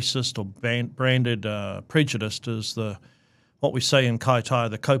branded a racist or branded prejudiced is what we say in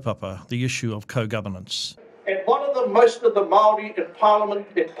Kaitaia, the kaupapa, the issue of co-governance. And what are most of the Māori in Parliament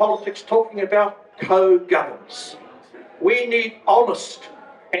and politics talking about? Co-governance. We need honest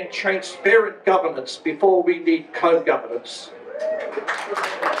and transparent governance before we need co-governance.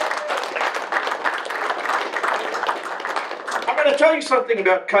 I'm going to tell you something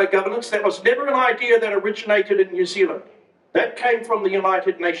about co-governance. That was never an idea that originated in New Zealand. That came from the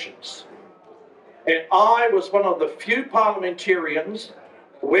United Nations. And I was one of the few parliamentarians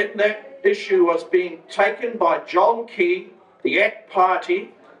when that issue was being taken by John Key, the ACT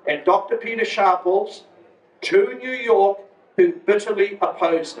Party, and Dr. Peter Sharples to New York, who bitterly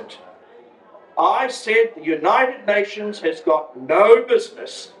opposed it. I said the United Nations has got no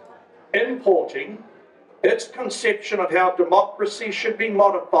business importing its conception of how democracy should be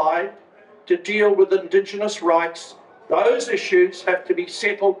modified to deal with Indigenous rights. Those issues have to be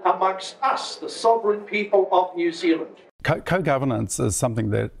settled amongst us, the sovereign people of New Zealand. Co-governance is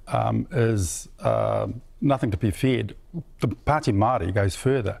something that is nothing to be feared. The Pāti Māori goes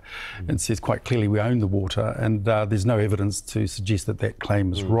further and says quite clearly we own the water, and there's no evidence to suggest that that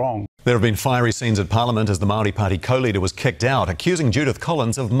claim is wrong. There have been fiery scenes at Parliament as the Māori Party co-leader was kicked out, accusing Judith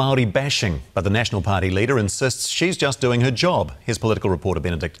Collins of Māori bashing. But the National Party leader insists she's just doing her job. Here's political reporter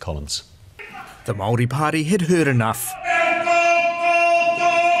Benedict Collins. The Māori Party had heard enough.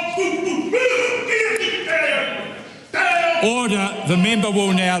 Order. The member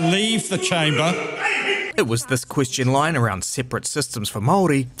will now leave the chamber. It was this question line around separate systems for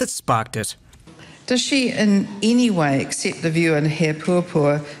Māori that sparked it. Does she in any way accept the view in He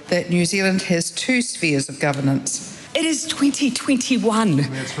Puapua that New Zealand has two spheres of governance? It is 2021.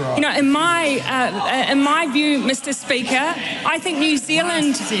 That's right. In my view, Mr. Speaker, I think New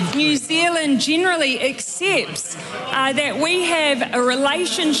Zealand generally accepts that we have a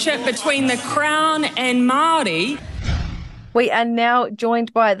relationship between the Crown and Māori. We are now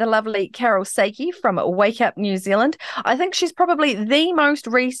joined by the lovely Carol Saiki from Wake Up New Zealand. I think she's probably the most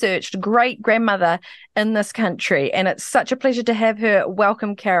researched great-grandmother in this country, and it's such a pleasure to have her.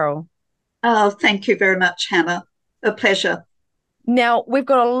 Welcome, Carol. Oh, thank you very much, Hannah. A pleasure. Now, we've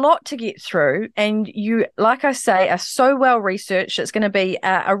got a lot to get through, and you, like I say, are so well researched. It's going to be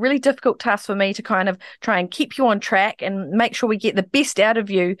a really difficult task for me to kind of try and keep you on track and make sure we get the best out of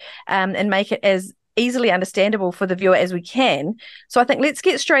you and make it as easily understandable for the viewer as we can. So I think let's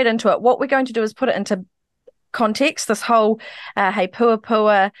get straight into it. What we're going to do is put it into context, this whole Hei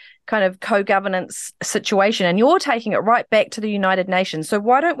Puapua kind of co-governance situation, and you're taking it right back to the United Nations. So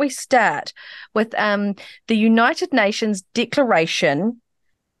why don't we start with the United Nations Declaration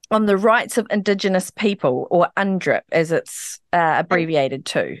on the Rights of Indigenous People, or UNDRIP as it's abbreviated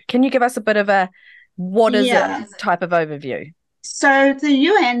to. Can you give us a bit of a what is it type of overview? So the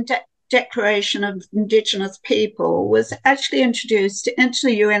UN Declaration of Indigenous People was actually introduced into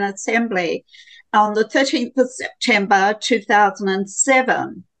the UN Assembly on the 13th of September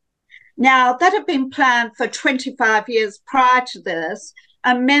 2007. Now, that had been planned for 25 years prior to this,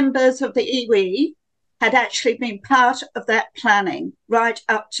 and members of the iwi had actually been part of that planning right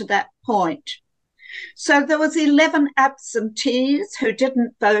up to that point. So there was 11 absentees who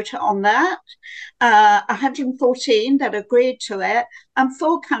didn't vote on that, 114 that agreed to it, and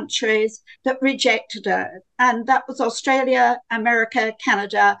 4 countries that rejected it. And that was Australia, America,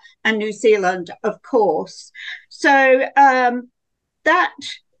 Canada, and New Zealand, of course. So that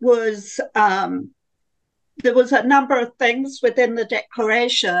was, there was a number of things within the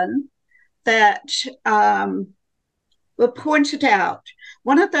declaration that were pointed out.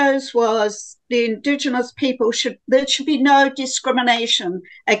 One of those was the Indigenous people there should be no discrimination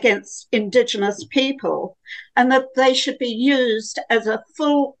against Indigenous people, and that they should be used as a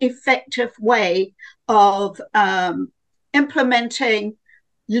full, effective way of implementing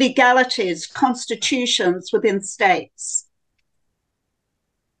legalities, constitutions within states.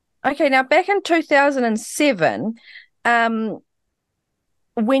 Okay, now back in 2007,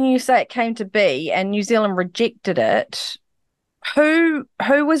 when you say it came to be and New Zealand rejected it, who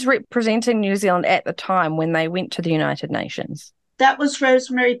was representing New Zealand at the time when they went to the United Nations? That was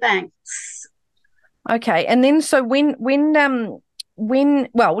Rosemary Banks. Okay, and then so when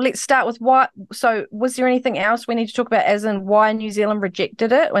well, let's start with what. So was there anything else we need to talk about, as in why New Zealand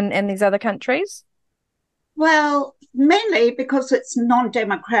rejected it and these other countries? Well, mainly because it's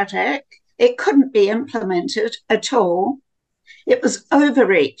non-democratic. It couldn't be implemented at all. It was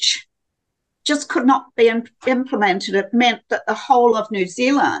overreach. Just could not be implemented. It meant that the whole of New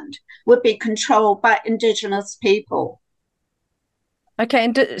Zealand would be controlled by Indigenous people. Okay,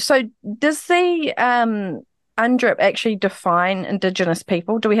 and so does the UNDRIP actually define Indigenous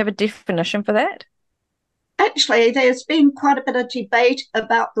people? Do we have a definition for that? Actually, there's been quite a bit of debate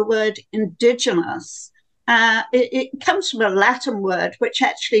about the word Indigenous. It comes from a Latin word, which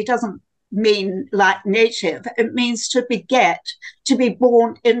actually doesn't mean like native. It means to beget, to be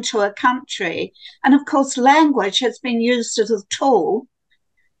born into a country. And of course, language has been used as a tool,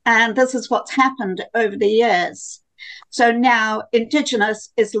 and this is what's happened over the years. So now Indigenous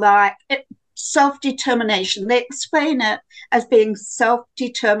is like self-determination. They explain it as being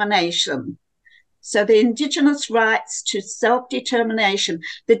self-determination. So the Indigenous rights to self-determination,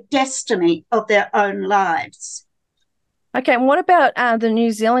 the destiny of their own lives. Okay, and what about the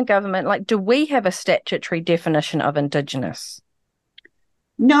New Zealand government? Like, do we have a statutory definition of Indigenous?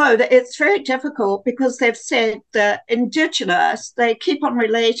 No, it's very difficult because they've said that Indigenous, they keep on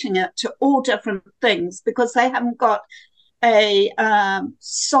relating it to all different things because they haven't got a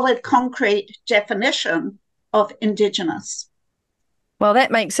solid, concrete definition of Indigenous. Well,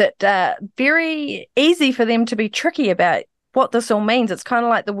 that makes it very easy for them to be tricky about what this all means. It's kind of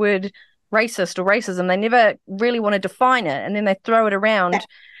like the word racist or racism. They never really want to define it, and then they throw it around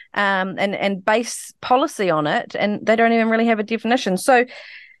and base policy on it, and they don't even really have a definition. So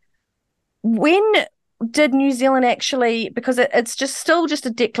when did New Zealand actually, because it's still just a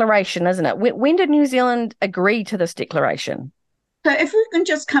declaration, isn't it? When did New Zealand agree to this declaration? So if we can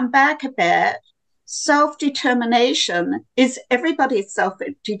just come back a bit, self-determination is everybody's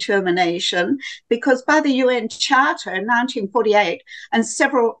self-determination, because by the UN Charter in 1948 and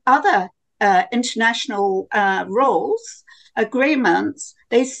several other international rules, agreements,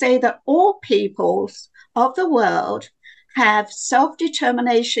 they say that all peoples of the world have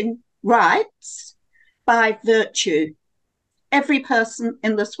self-determination rights by virtue. Every person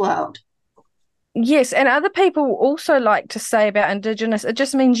in this world. Yes, and other people also like to say about Indigenous, it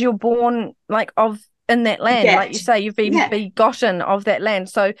just means you're born in that land. Like you say, you've been begotten of that land.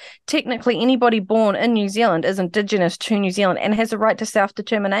 So technically anybody born in New Zealand is Indigenous to New Zealand and has a right to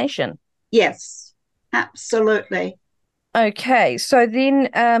self-determination. Yes, absolutely. Okay, so then,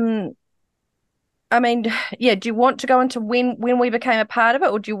 do you want to go into when we became a part of it,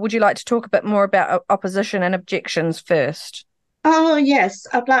 or would you like to talk a bit more about opposition and objections first? Oh, yes,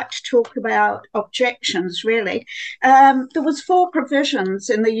 I'd like to talk about objections, really. There was 4 provisions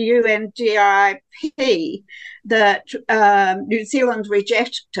in the UNDRIP that New Zealand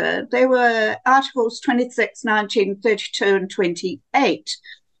rejected. They were Articles 26, 19, 32 and 28.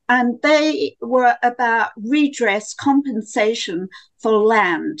 And they were about redress compensation for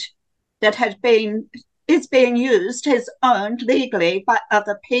land that is being used, is owned legally by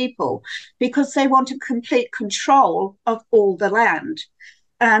other people, because they wanted complete control of all the land.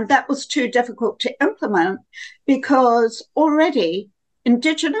 And that was too difficult to implement because already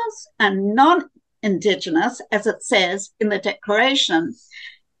Indigenous and non-Indigenous, as it says in the declaration,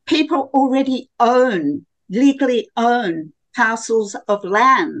 people already legally own parcels of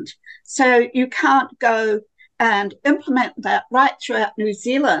land. So you can't go and implement that right throughout New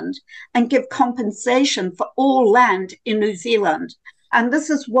Zealand and give compensation for all land in New Zealand. And this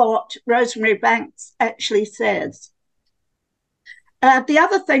is what Rosemary Banks actually says. The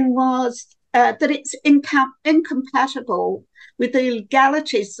other thing was that it's incompatible with the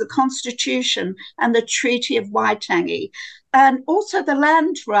legalities, the Constitution and the Treaty of Waitangi, and also the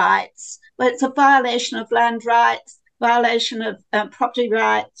land rights, where it's a violation of land rights, violation of property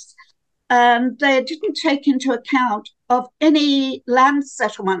rights. They didn't take into account of any land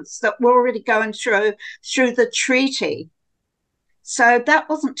settlements that were already going through the treaty. So that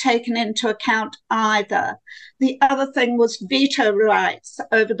wasn't taken into account either. The other thing was veto rights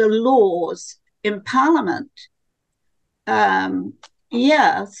over the laws in Parliament. So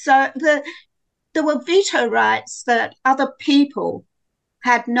there were veto rights that other people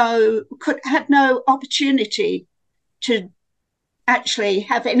had no opportunity to actually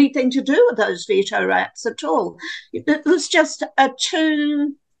have anything to do with those veto rights at all. It was just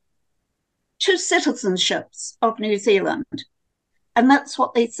two citizenships of New Zealand. And that's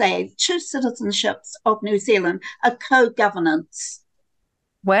what they say, two citizenships of New Zealand, a co-governance.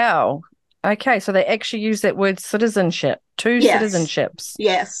 Wow. Okay, so they actually use that word citizenship, two citizenships.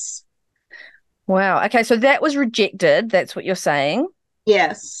 Yes. Wow. Okay, so that was rejected. That's what you're saying.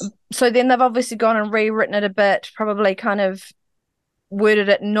 Yes. So then they've obviously gone and rewritten it a bit, probably kind of worded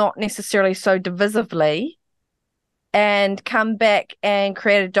it not necessarily so divisively, and come back and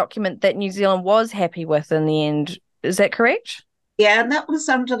create a document that New Zealand was happy with in the end. Is that correct? Yeah, and that was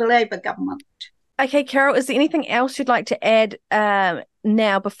under the Labour government. Okay, Carol, is there anything else you'd like to add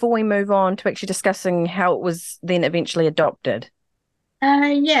now before we move on to actually discussing how it was then eventually adopted?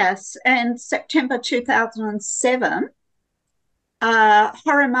 Yes, in September 2007,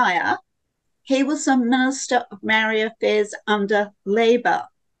 Horemaya, he was the Minister of Maori Affairs under Labour.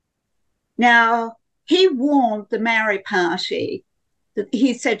 Now, he warned the Maori Party that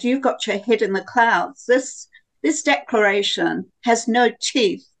he said, you've got your head in the clouds. This declaration has no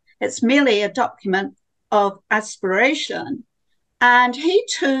teeth. It's merely a document of aspiration. And he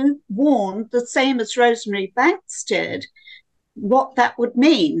too warned, the same as Rosemary Banks did, what that would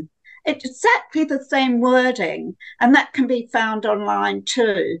mean. It's exactly the same wording, and that can be found online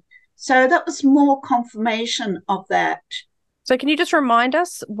too. So that was more confirmation of that. So can you just remind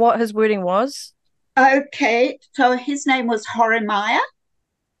us what his wording was? Okay, so his name was Horemaya.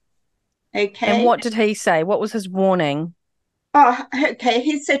 Okay. And what did he say? What was his warning? Oh, okay.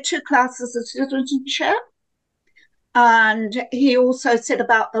 He said two classes of citizenship. And he also said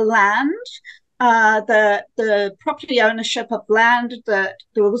about the land, the property ownership of land, that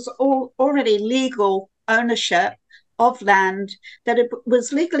there was already legal ownership of land, that it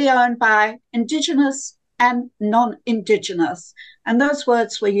was legally owned by Indigenous and non-Indigenous. And those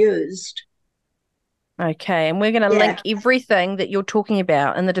words were used. Okay, and we're going to link everything that you're talking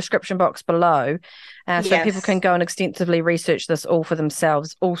about in the description box below, so people can go and extensively research this all for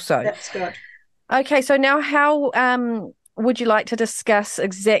themselves also. That's good. Okay, so now how would you like to discuss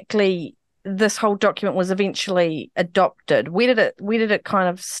exactly this whole document was eventually adopted? Where did it kind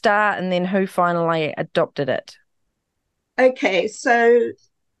of start, and then who finally adopted it? Okay, so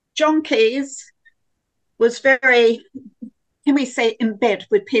John Keys was very, can we say, in bed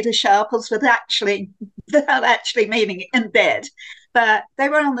with Peter Sharples without actually meaning in bed, but they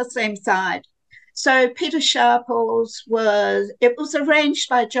were on the same side. So Peter Sharples it was arranged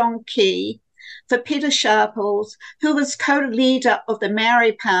by John Key for Peter Sharples, who was co-leader of the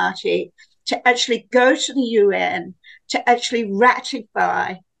Maori Party, to actually go to the UN to actually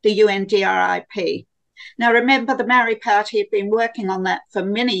ratify the UNDRIP. Now, remember, the Maori Party had been working on that for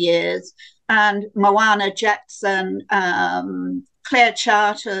many years, and Moana Jackson, Claire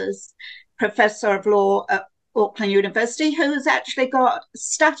Charters, Professor of Law at Auckland University, who has actually got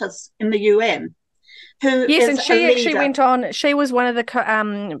status in the UN. Yes, and she actually went on, she was one of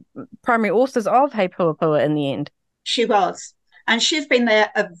the primary authors of Hei Puapua in the end. She was, and she's been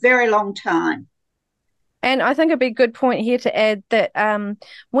there a very long time. And I think it'd be a good point here to add that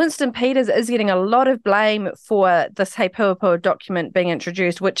Winston Peters is getting a lot of blame for this Hei Puapua document being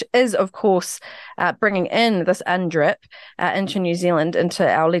introduced, which is, of course, bringing in this UNDRIP into New Zealand, into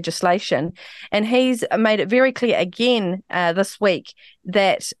our legislation. And he's made it very clear again this week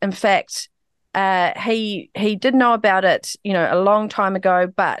that, in fact, he did know about it, a long time ago,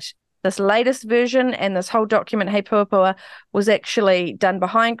 but this latest version and this whole document, Hei Puapua, was actually done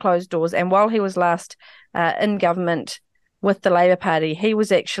behind closed doors. And while he was last in government with the Labour Party, he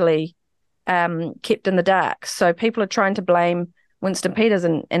was actually kept in the dark. So people are trying to blame Winston Peters,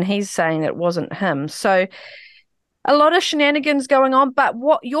 and he's saying it wasn't him. So a lot of shenanigans going on. But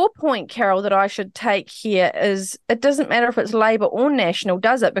what your point, Carol, that I should take here is it doesn't matter if it's Labour or National,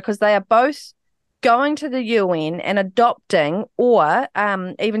 does it? Because they are both going to the UN and adopting, or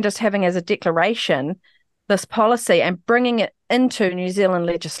even just having as a declaration, this policy and bringing it into New Zealand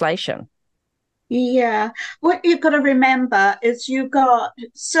legislation. Yeah, what you've got to remember is you've got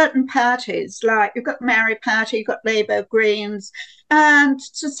certain parties, like you've got the Maori Party, you've got Labour, Greens, and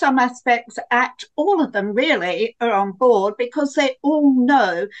to some aspects ACT, all of them really are on board because they all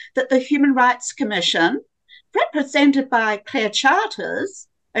know that the Human Rights Commission, represented by Claire Charters,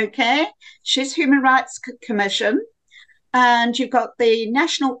 okay, she's Human Rights Commission, and you've got the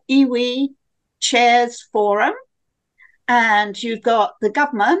National Iwi Chairs Forum, and you've got the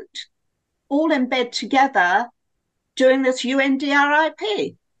government, all in bed together doing this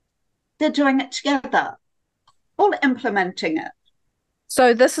UNDRIP. They're doing it together, all implementing it.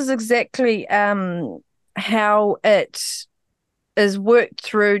 So this is exactly how it is worked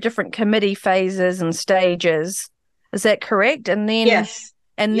through different committee phases and stages. Is that correct? And then, yes.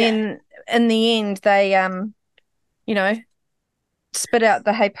 Then in the end, they, spit out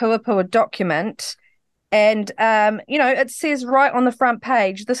the He Puapua document. And, it says right on the front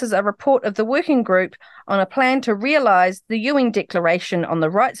page, this is a report of the working group on a plan to realise the UN Declaration on the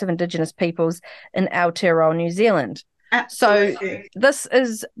Rights of Indigenous Peoples in Aotearoa, New Zealand. Absolutely. So this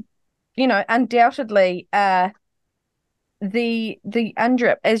is, undoubtedly the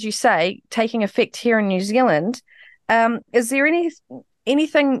UNDRIP, as you say, taking effect here in New Zealand. Is there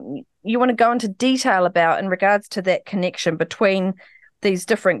anything you want to go into detail about in regards to that connection between these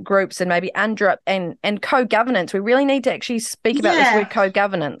different groups and maybe UNDRIP and co-governance? We really need to actually speak about this word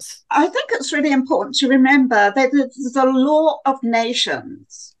co-governance. I think it's really important to remember that there's a law of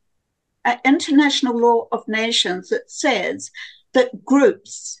nations, an international law of nations that says that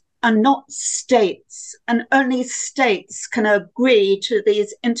groups are not states and only states can agree to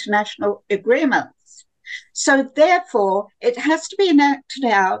these international agreements. So therefore, it has to be enacted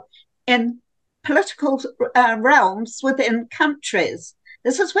out in political realms within countries.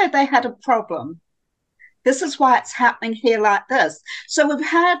 This is where they had a problem. This is why it's happening here like this. So we've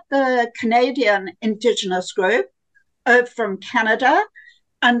had the Canadian Indigenous group over from Canada,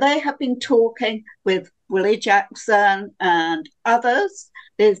 and they have been talking with Willie Jackson and others.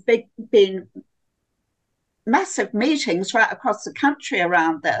 There's been massive meetings right across the country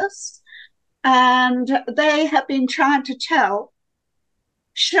around this, and they have been trying to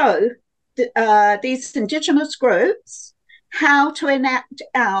show these Indigenous groups how to enact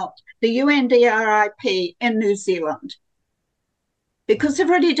out the UNDRIP in New Zealand, because they've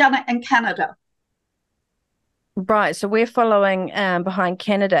already done it in Canada. Right, so we're following behind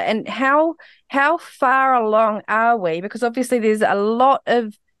Canada. And how far along are we? Because obviously there's a lot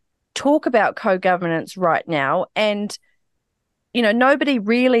of talk about co-governance right now, and nobody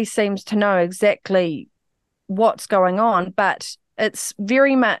really seems to know exactly what's going on, but it's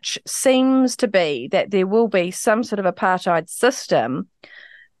very much seems to be that there will be some sort of apartheid system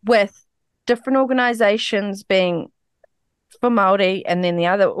with different organisations being for Māori and then the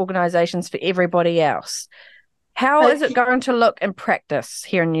other organisations for everybody else. How is it going to look in practice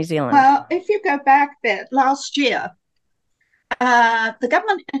here in New Zealand? Well, if you go back a bit, last year,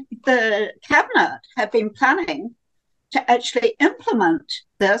 the cabinet have been planning to actually implement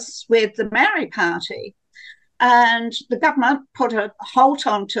this with the Maori Party. And the government put a halt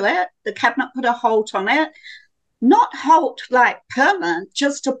onto it. The cabinet put a halt on it. Not halt like permanent,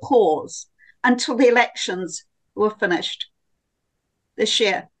 just a pause until the elections were finished this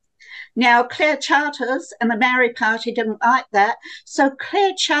year. Now, Claire Charters and the Maori Party didn't like that. So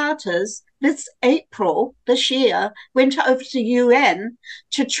Claire Charters, this April, this year, went over to the UN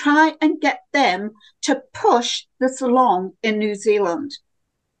to try and get them to push this along in New Zealand.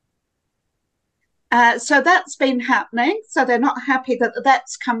 So that's been happening. So they're not happy that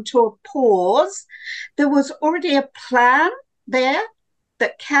that's come to a pause. There was already a plan there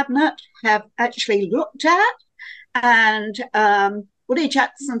that Cabinet have actually looked at. And Willie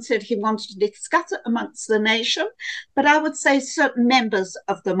Jackson said he wanted to discuss it amongst the nation. But I would say certain members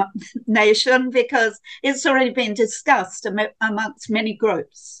of the nation, because it's already been discussed amongst many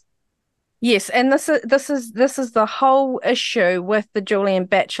groups. Yes, and this is the whole issue with the Julian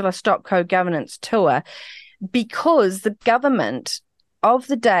Batchelor Stop Co-Governance Tour, because the government of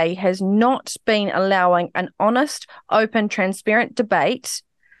the day has not been allowing an honest, open, transparent debate.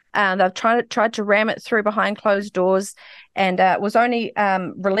 They've tried to ram it through behind closed doors, and it was only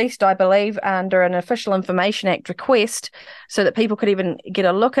released, I believe, under an Official Information Act request, so that people could even get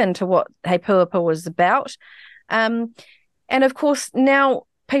a look into what He Puapua was about. And of course, now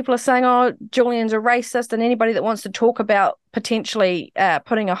people are saying, oh, Julian's a racist, and anybody that wants to talk about potentially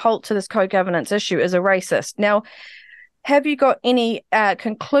putting a halt to this co-governance issue is a racist. Now, have you got any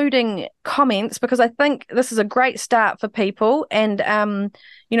concluding comments? Because I think this is a great start for people, and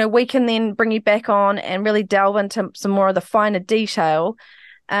we can then bring you back on and really delve into some more of the finer detail.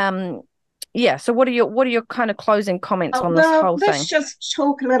 So what are your kind of closing comments on this whole thing? Let's just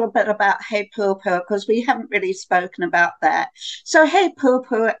talk a little bit about He Puapua, because we haven't really spoken about that. So He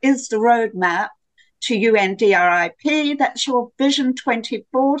Puapua is the roadmap to UNDRIP. That's your Vision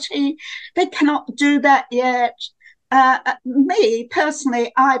 2040. They cannot do that yet. Me,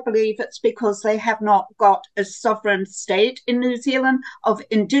 personally, I believe it's because they have not got a sovereign state in New Zealand, of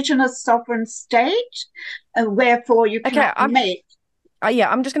Indigenous sovereign state, and wherefore you cannot make...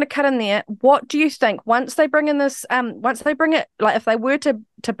 I'm just going to cut in there. What do you think once they bring in this? Once they bring it, like if they were to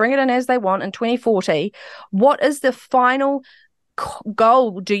bring it in as they want in 2040, what is the final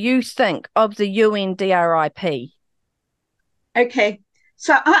goal? Do you think of the UNDRIP? Okay,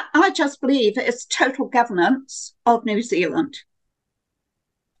 so I just believe it's total governance of New Zealand.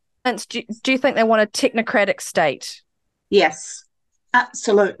 And do you think they want a technocratic state? Yes,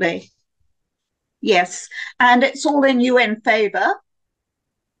 absolutely. Yes, and it's all in UN favour,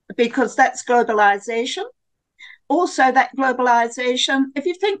 because that's globalisation. Also, that globalisation, if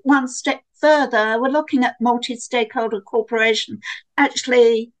you think one step further, we're looking at multi-stakeholder cooperation,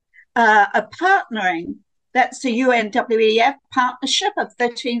 actually a partnering. That's the UNWEF partnership of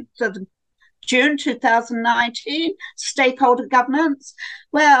 13th of June 2019, stakeholder governance.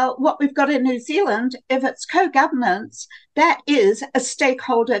 Well, what we've got in New Zealand, if it's co-governance, that is a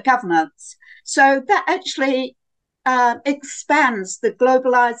stakeholder governance. So that actually expands the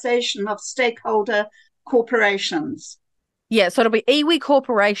globalization of stakeholder corporations. Yeah, so it'll be iwi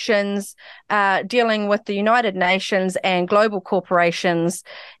corporations dealing with the United Nations and global corporations,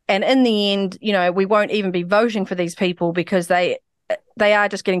 and in the end, we won't even be voting for these people because they are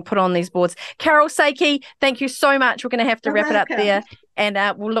just getting put on these boards. Carol Saiki, thank you so much. We're going to have to wrap it up there, and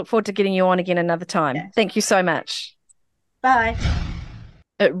we'll look forward to getting you on again another time. Yes. Thank you so much. Bye.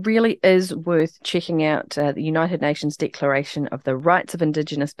 It really is worth checking out the United Nations Declaration of the Rights of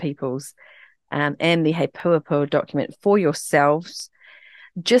Indigenous Peoples and the He Puapua document for yourselves.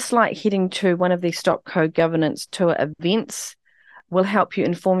 Just like heading to one of these Stop Co-Governance tour events will help you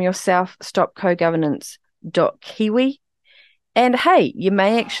inform yourself, stopcogovernance.kiwi. And hey, you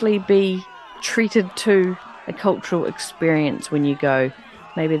may actually be treated to a cultural experience when you go.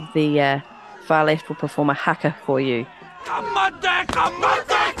 Maybe the far left will perform a haka for you.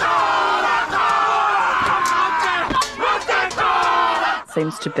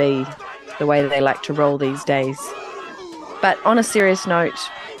 Seems to be the way that they like to roll these days. But on a serious note,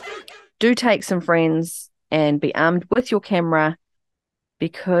 do take some friends and be armed with your camera,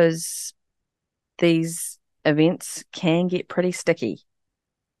 because these events can get pretty sticky.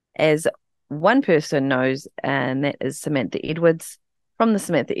 As one person knows, and that is Samantha Edwards from the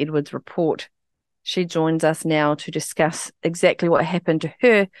Samantha Edwards Report. She joins us now to discuss exactly what happened to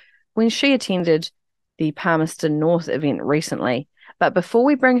her when she attended the Palmerston North event recently. But before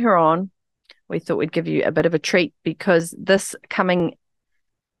we bring her on, we thought we'd give you a bit of a treat, because this coming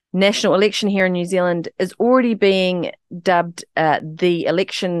national election here in New Zealand is already being dubbed the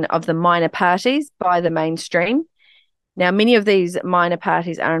election of the minor parties by the mainstream. Now, many of these minor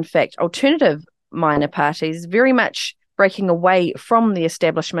parties are in fact alternative minor parties, very much breaking away from the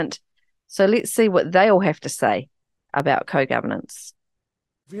establishment. So let's see what they all have to say about co-governance.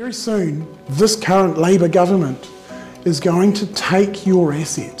 Very soon, this current Labour government is going to take your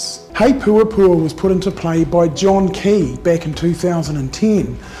assets. He Puapua was put into play by John Key back in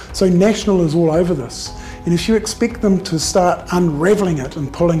 2010, so National is all over this. And if you expect them to start unravelling it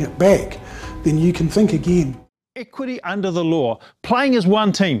and pulling it back, then you can think again. Equity under the law, playing as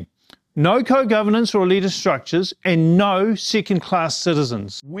one team. No co-governance or elitist structures, and no second-class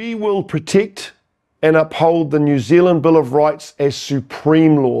citizens. We will protect and uphold the New Zealand Bill of Rights as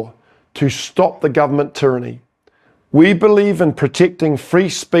supreme law to stop the government tyranny. We believe in protecting free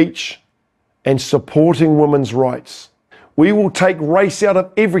speech and supporting women's rights. We will take race out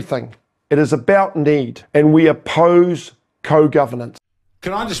of everything. It is about need, and we oppose co-governance.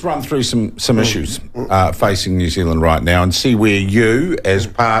 Can I just run through some issues facing New Zealand right now and see where you, as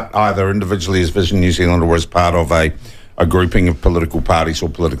part, either individually as Vision New Zealand or as part of a grouping of political parties or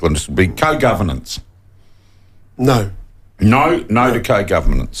political interests, would be co-governance? No. No to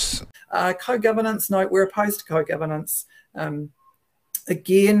co-governance. Co-governance, no, we're opposed to co-governance.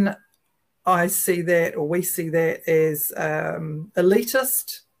 Again, I see that, or we see that as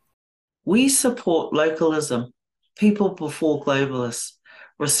elitist. We support localism. people before globalists,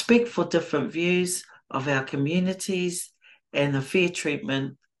 respect for different views of our communities, and the fair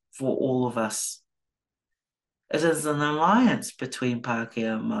treatment for all of us. It is an alliance between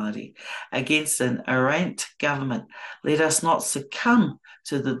Pākehā and Māori against an errant government. Let us not succumb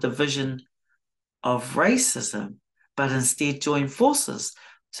to the division of racism, but instead join forces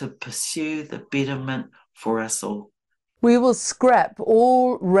to pursue the betterment for us all. We will scrap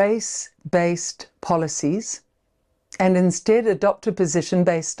all race-based policies and instead adopt a position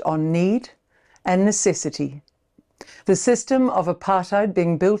based on need and necessity. The system of apartheid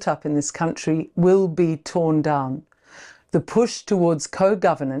being built up in this country will be torn down. The push towards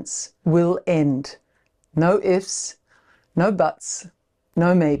co-governance will end. No ifs, no buts,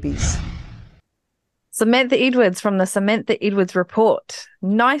 no maybes. Samantha Edwards from the Samantha Edwards Report.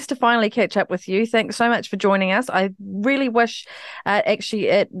 Nice to finally catch up with you. Thanks so much for joining us. I really wish actually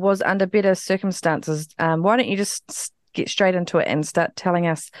it was under better circumstances. Why don't you just get straight into it and start telling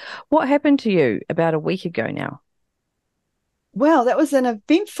us what happened to you about a week ago now? Well, that was an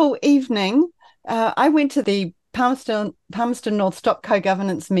eventful evening. I went to the Palmerston North Stop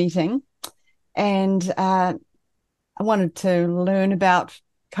Co-Governance meeting, and I wanted to learn about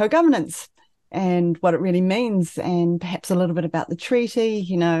co-governance and what it really means, and perhaps a little bit about the treaty,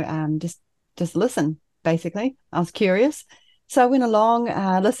 just listen, basically. I was curious. So I went along,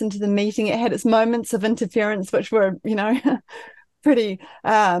 listened to the meeting. It had its moments of interference, which were, pretty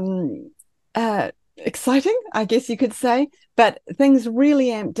exciting, I guess you could say. But things really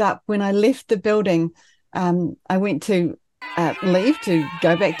amped up when I left the building. I went to leave to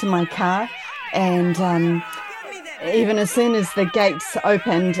go back to my car, and even as soon as the gates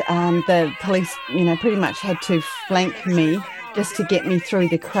opened, the police, pretty much had to flank me just to get me through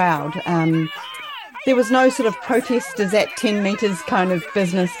the crowd. There was no sort of protesters at 10 metres kind of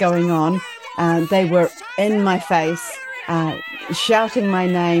business going on. They were in my face, shouting my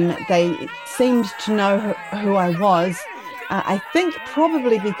name. They seemed to know who I was. I think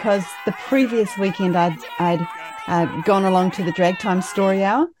probably because the previous weekend I'd gone along to the Drag Time Story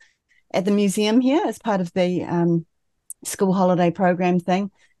Hour at the museum here as part of the school holiday program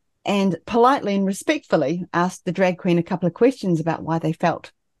thing, and politely and respectfully asked the drag queen a couple of questions about why they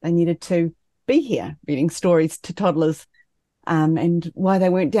felt they needed to be here reading stories to toddlers, and why they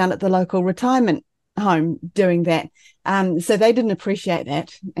weren't down at the local retirement home doing that. So they didn't appreciate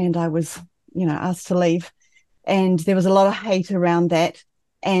that, and I was, asked to leave. And there was a lot of hate around that.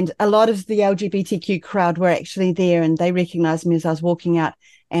 And a lot of the LGBTQ crowd were actually there, and they recognized me as I was walking out.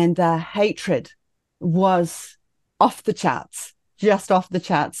 And the hatred was off the charts, just off the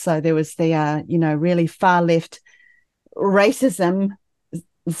charts. So there was the, really far left racism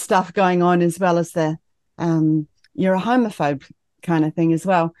stuff going on, as well as the you're a homophobe kind of thing as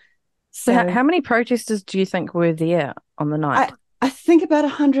well. So how many protesters do you think were there on the night? I think about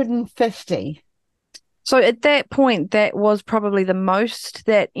 150. So at that point, that was probably the most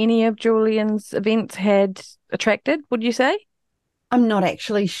that any of Julian's events had attracted, would you say? I'm not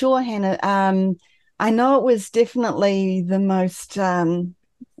actually sure, Hannah. I know it was definitely the most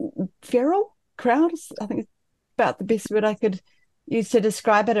feral crowd. I think it's about the best word I could use to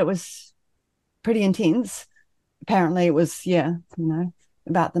describe it. It was pretty intense. Apparently it was,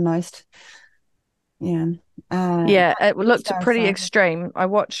 about the most. Yeah. It looked pretty extreme. I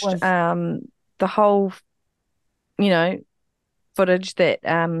watched the whole, footage that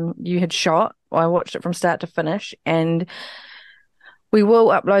you had shot. I watched it from start to finish, and we will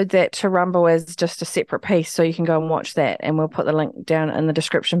upload that to Rumble as just a separate piece, so you can go and watch that, and we'll put the link down in the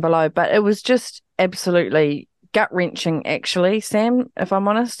description below. But it was just absolutely gut-wrenching, actually, Sam, if I'm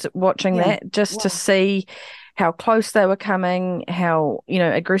honest, watching that, just to see how close they were coming, how,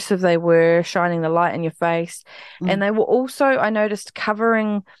 aggressive they were, shining the light in your face. And they were also, I noticed,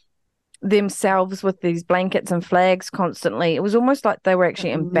 covering themselves with these blankets and flags constantly. It was almost like they were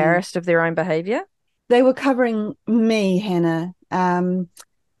actually embarrassed of their own behaviour. They were covering me, Hannah. From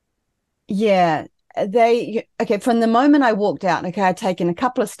the moment I walked out, I'd taken a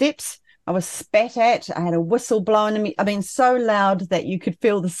couple of steps, I was spat at, I had a whistle blown at me. I mean, so loud that you could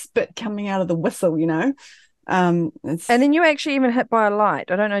feel the spit coming out of the whistle, And then you were actually even hit by a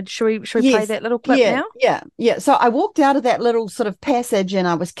light. I don't know, should we play that little clip now? Yeah. So I walked out of that little sort of passage, and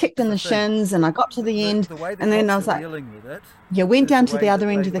I was kicked in the shins, and I got to the end, and then I was like, went down to the other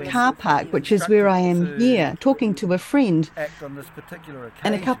end of the car park, which is where I am here, talking to a friend.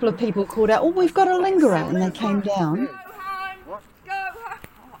 And a couple of people called out, "Oh, we've got a lingerer," and they came down.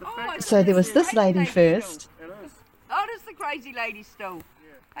 So there was this lady first. Oh, there's the crazy lady still.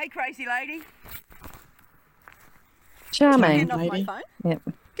 Hey, crazy lady. Charming. Get off my phone. Yep.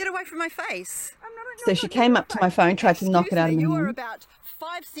 Get away from my face. So she came up to my phone, tried to knock it out of my hand. About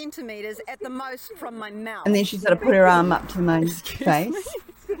 5 centimetres at the most from my mouth. And then she sort of put her arm up to my face.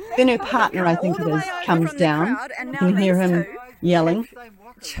 Then her partner, I think it is, comes down. You can hear him yelling.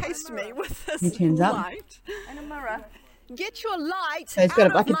 Chased me with this He turns up. light and a mirror. Get your light. So he's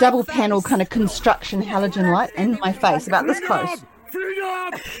got like a double panel kind of construction halogen light in my face, about this close.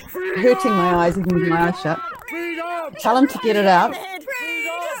 Hurting my eyes, even with my eyes shut. Tell him to get it out.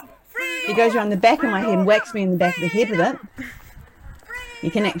 He goes around the back of my head and whacks me in the back of the head with it.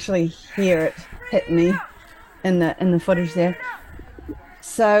 You can actually hear it hit me in the footage there.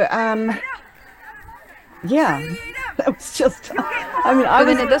 So yeah, it was just. I mean, I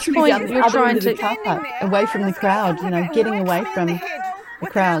was at this point you're trying to car park, away from the crowd. Getting away from the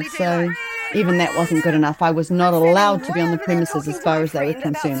crowd. So even that wasn't good enough. I was not allowed to be on the premises as far as they were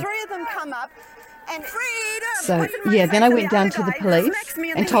concerned. So yeah, then I went down to the police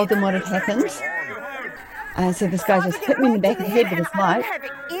and told them what had happened. And I said, this guy just hit me in the back of the head with his light.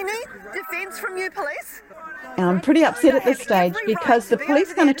 Any defence from you, police? And I'm pretty upset at this stage because the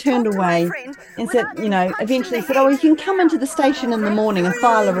police kind of turned away and said, eventually said, oh, you can come into the station in the morning and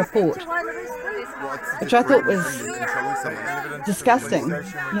file a report, which I thought was disgusting,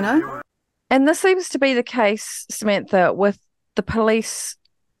 And this seems to be the case, Samantha, with the police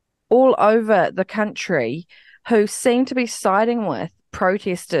all over the country who seem to be siding with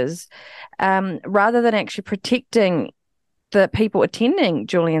protesters rather than actually protecting the people attending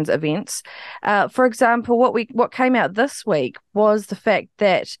Julian's events. For example, what came out this week was the fact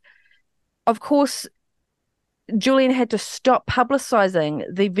that, of course, Julian had to stop publicising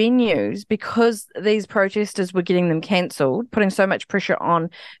the venues because these protesters were getting them cancelled, putting so much pressure on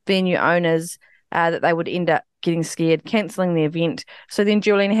venue owners that they would end up getting scared, cancelling the event. So then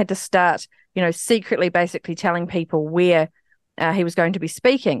Julian had to start, secretly basically telling people where he was going to be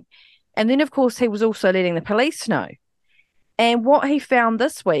speaking. And then, of course, he was also letting the police know. And what he found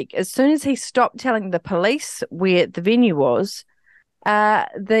this week, as soon as he stopped telling the police where the venue was,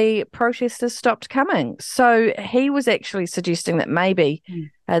 the protesters stopped coming. So he was actually suggesting that maybe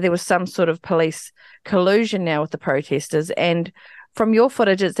there was some sort of police collusion now with the protesters. And from your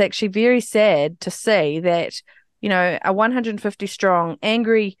footage, it's actually very sad to see that, a 150 strong,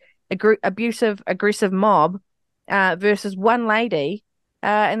 angry, abusive, aggressive mob versus one lady.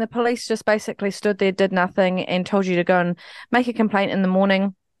 And the police just basically stood there, did nothing, and told you to go and make a complaint in the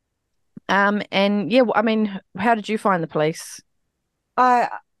morning. And yeah, I mean, how did you find the police? I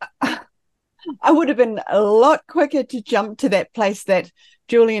would have been a lot quicker to jump to that place that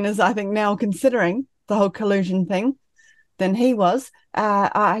Julian is, I think, now considering the whole collusion thing than he was.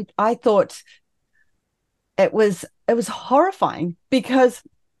 I thought it was horrifying because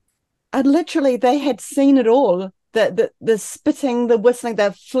they had seen it all. The spitting, the whistling,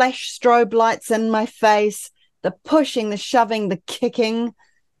 the flash strobe lights in my face, the pushing, the shoving, the kicking,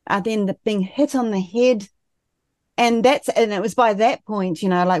 then the being hit on the head. And it was by that point,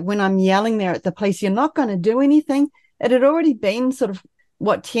 like when I'm yelling there at the police, you're not going to do anything. It had already been sort of,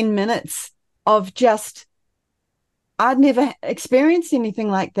 10 minutes of just, I'd never experienced anything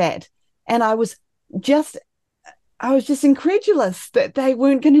like that. And I was just incredulous that they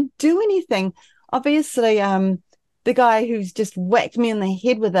weren't going to do anything. Obviously, the guy who's just whacked me in the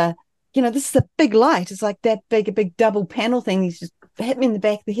head with this is a big light. It's like that a big double panel thing. He's just hit me in the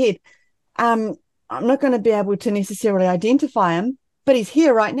back of the head. I'm not going to be able to necessarily identify him, but he's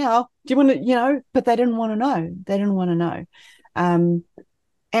here right now. Do you want to, but they didn't want to know. They didn't want to know.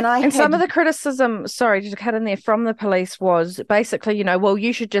 And some of the criticism, sorry to cut in there, from the police was basically, well,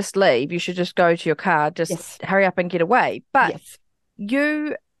 you should just leave. You should just go to your car, just hurry up and get away. But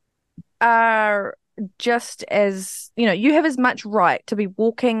you are just as, you have as much right to be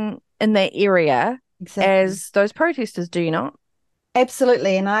walking in that area as those protesters, do you not?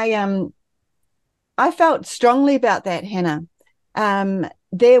 Absolutely. And I felt strongly about that, Hannah.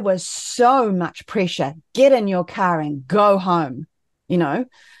 There was so much pressure. Get in your car and go home,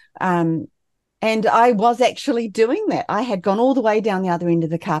 and I was actually doing that. I had gone all the way down the other end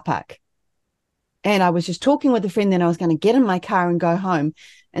of the car park. And I was just talking with a friend, then I was going to get in my car and go home.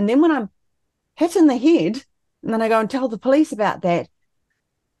 And then when I'm hit in the head, and then I go and tell the police about that,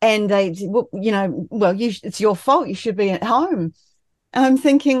 and they, it's your fault. You should be at home. And I'm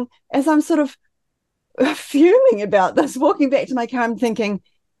thinking, as I'm sort of fuming about this, walking back to my car, I'm thinking,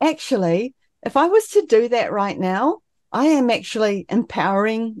 actually, if I was to do that right now, I am actually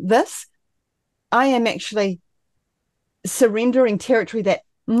empowering this. I am actually surrendering territory that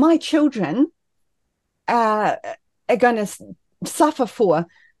my children are going to suffer for.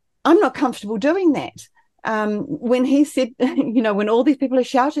 I'm not comfortable doing that. When he said, when all these people are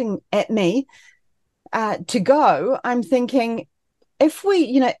shouting at me, to go, I'm thinking,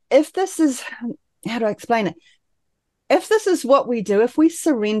 if this is, how do I explain it? If this is what we do, if we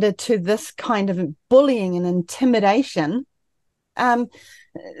surrender to this kind of bullying and intimidation,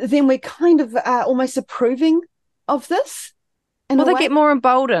 then we're kind of almost approving of this. Well, they get more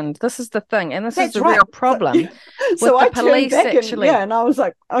emboldened. This is the thing, and this is the right. real problem. So with I the police turned back actually, and I was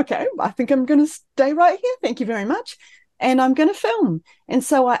like, okay, I think I'm going to stay right here. Thank you very much, and I'm going to film. And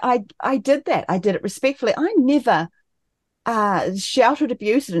so I did that. I did it respectfully. I never shouted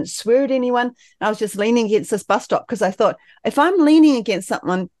abuse. I didn't swear at anyone. I was just leaning against this bus stop because I thought, if I'm leaning against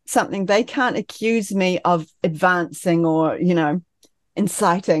something, they can't accuse me of advancing or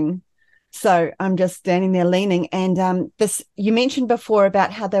inciting. So I'm just standing there leaning. And this, you mentioned before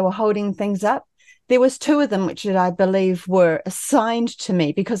about how they were holding things up. There was 2 of them which I believe were assigned to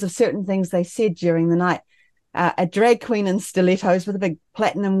me because of certain things they said during the night. A drag queen in stilettos with a big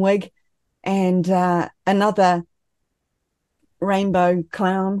platinum wig, and another rainbow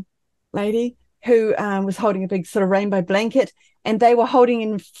clown lady who was holding a big sort of rainbow blanket, and they were holding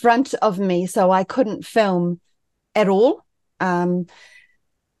in front of me so I couldn't film at all.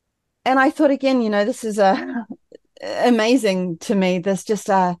 And I thought, again, this is amazing to me. There's just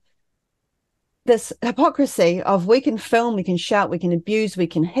this hypocrisy of, we can film, we can shout, we can abuse, we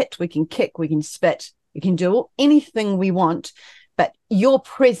can hit, we can kick, we can spit, we can do anything we want, but your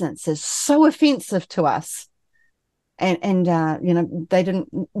presence is so offensive to us. And they didn't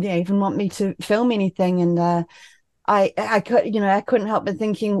even want me to film anything. And I couldn't help but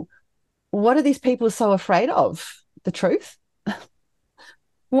thinking, what are these people so afraid of? The truth?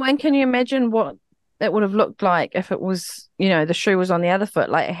 Well, and can you imagine what it would have looked like if it was, the shoe was on the other foot?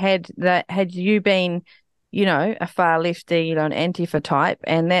 Like, had you been, a far lefty, an Antifa type,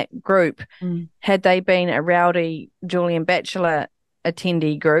 and that group, had they been a rowdy Julian Bachelor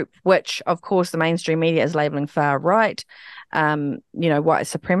attendee group, which of course the mainstream media is labeling far right, white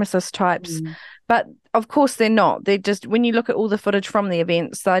supremacist types, but of course they're not. They're just, when you look at all the footage from the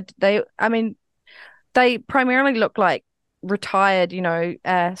events, they primarily look like retired,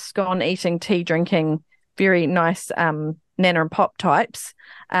 scone eating, tea drinking, very nice Nana and Pop types.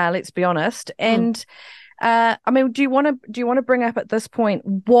 Let's be honest. And do you want to bring up at this point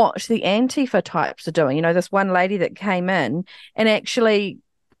what the Antifa types are doing? This one lady that came in and actually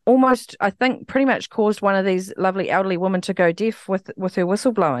almost, I think, pretty much caused one of these lovely elderly women to go deaf with her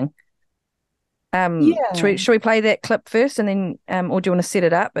whistleblowing. Should we play that clip first, and then, or do you want to set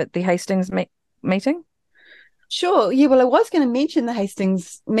it up at the Hastings meeting? Sure. Yeah. Well, I was going to mention the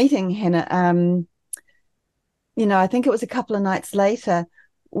Hastings meeting, Hannah. I think it was a couple of nights later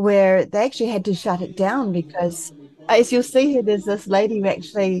where they actually had to shut it down because, as you'll see here, there's this lady who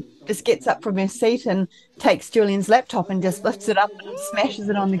actually just gets up from her seat and takes Julian's laptop and just lifts it up and smashes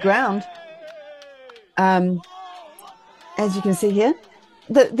it on the ground. As you can see here,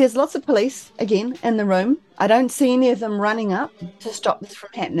 there's lots of police, again, in the room. I don't see any of them running up to stop this from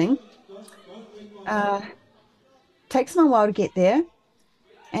happening. Takes them a while to get there,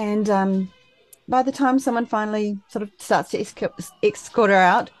 and by the time someone finally sort of starts to escort her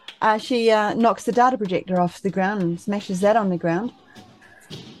out, she knocks the data projector off the ground and smashes that on the ground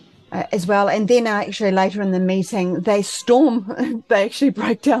as well. And then actually later in the meeting, they storm. They actually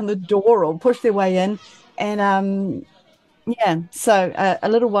break down the door or push their way in, and so a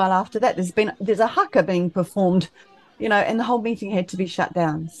little while after that, there's a haka being performed, and the whole meeting had to be shut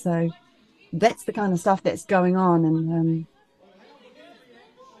down. So that's the kind of stuff that's going on, and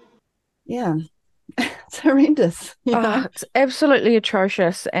it's horrendous. It's absolutely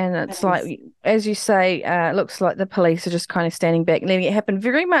atrocious, and it's like, as you say, it looks like the police are just kind of standing back and letting it happen,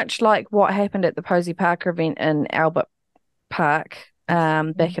 very much like what happened at the Posey Parker event in Albert Park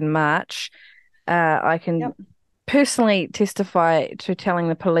back in March. I can personally testify to telling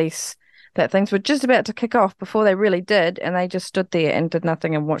the police that things were just about to kick off before they really did, and they just stood there and did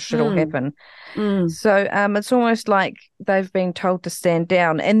nothing and watched it all happen. So it's almost like they've been told to stand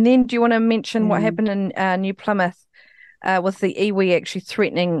down. And then, do you want to mention what happened in New Plymouth with the iwi actually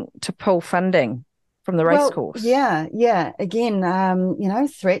threatening to pull funding from the racecourse? Yeah. Again,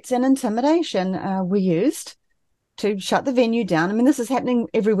 threats and intimidation were used to shut the venue down. I mean, this is happening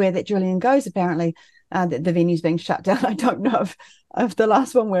everywhere that Julian goes, apparently. The venue's being shut down. I don't know of the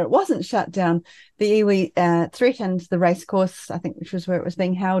last one where it wasn't shut down. The iwi threatened the racecourse, I think, which was where it was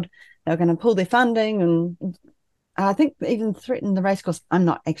being held. They were going to pull their funding, and I think even threatened the racecourse. I'm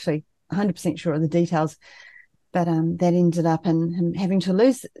not actually 100% sure of the details, but that ended up in him having to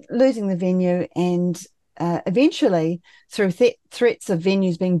losing the venue, and eventually through threats of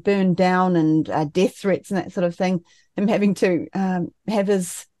venues being burned down and death threats and that sort of thing, him having to have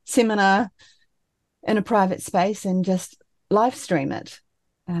his seminar in a private space and just live stream it.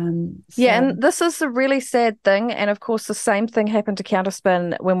 Yeah, and this is a really sad thing. And of course, the same thing happened to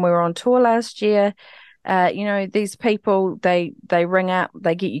Counterspin when we were on tour last year. These people, they ring up,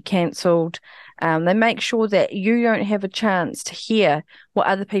 they get you cancelled. They make sure that you don't have a chance to hear what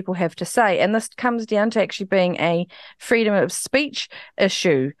other people have to say. And this comes down to actually being a freedom of speech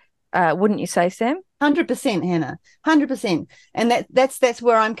issue. Wouldn't you say, Sam? 100%, Hannah, 100%. And that's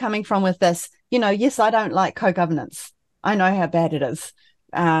where I'm coming from with this. Yes, I don't like co-governance. I know how bad it is.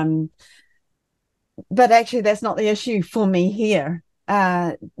 But actually, that's not the issue for me here.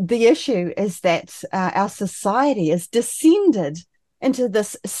 The issue is that our society is descended into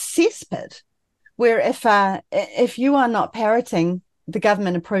this cesspit where if you are not parroting the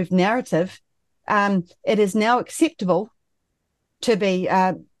government-approved narrative, it is now acceptable to be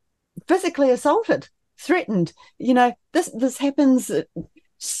physically assaulted, threatened. This happens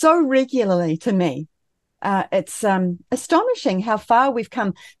so regularly to me. It's astonishing how far we've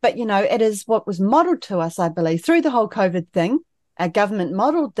come. But, it is what was modelled to us, I believe, through the whole COVID thing. Our government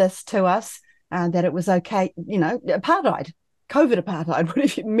modelled this to us, that it was okay, apartheid, COVID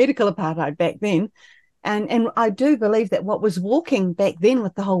apartheid, medical apartheid back then. And I do believe that what was walking back then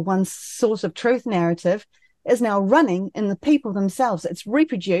with the whole one source of truth narrative is now running in the people themselves. It's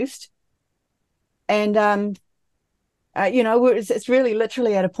reproduced. And, it's really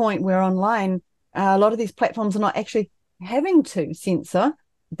literally at a point where online, a lot of these platforms are not actually having to censor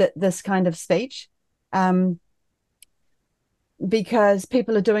this kind of speech because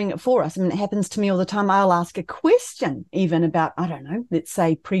people are doing it for us. I mean, it happens to me all the time. I'll ask a question even about, I don't know, let's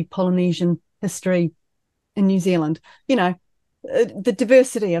say pre-Polynesian history in New Zealand, the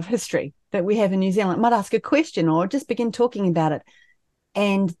diversity of history that we have in New Zealand. I might ask a question or just begin talking about it.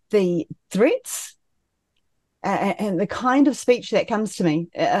 And the threats and the kind of speech that comes to me,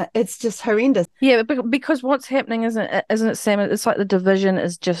 it's just horrendous. Yeah, because what's happening, isn't it, Sam? It's like the division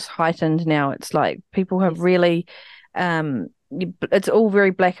is just heightened now. It's like people have really, it's all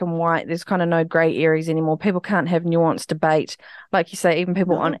very black and white. There's kind of no grey areas anymore. People can't have nuanced debate. Like you say, even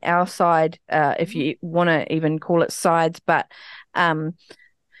people on our side, if you want to even call it sides, but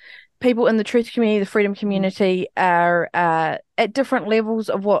people in the truth community, the freedom community, are at different levels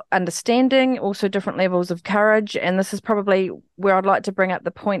of understanding, also different levels of courage. And this is probably where I'd like to bring up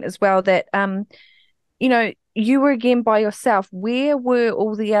the point as well that, you were again by yourself. Where were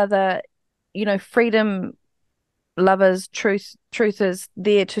all the other, freedom lovers, truthers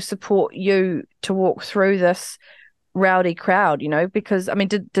there to support you to walk through this rowdy crowd? Because I mean,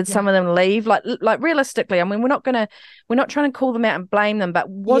 did some of them leave? Like realistically, I mean, we're not trying to call them out and blame them, but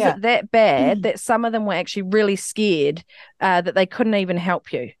was it that bad that some of them were actually really scared that they couldn't even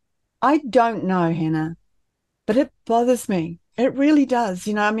help you? I don't know, Hannah, but it bothers me. It really does.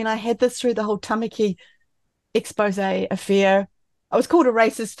 I mean, I had this through the whole Tamaki expose affair. I was called a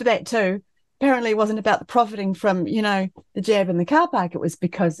racist for that too. Apparently it wasn't about the profiting from, the jab in the car park. It was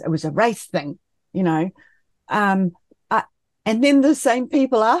because it was a race thing, and then the same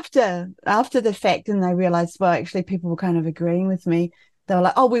people after the fact, and they realized, well, actually people were kind of agreeing with me. They were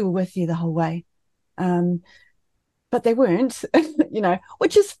like, oh, we were with you the whole way. But they weren't,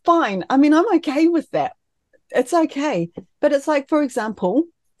 which is fine. I mean, I'm okay with that. It's okay. But it's like, for example,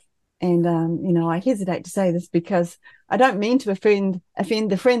 and, I hesitate to say this because I don't mean to offend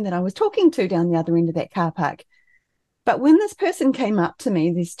the friend that I was talking to down the other end of that car park. But when this person came up to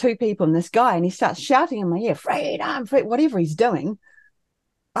me, these two people and this guy, and he starts shouting in my ear, freedom, whatever he's doing,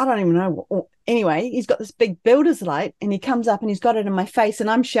 I don't even know. Anyway, he's got this big builder's light and he comes up and he's got it in my face and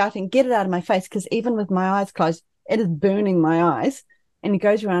I'm shouting, get it out of my face, because even with my eyes closed, it is burning my eyes. And he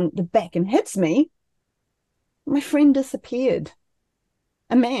goes around the back and hits me. My friend disappeared.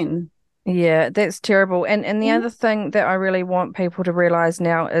 A man. Yeah, that's terrible. And the other thing that I really want people to realize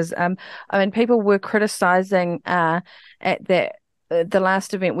now is, people were criticizing at the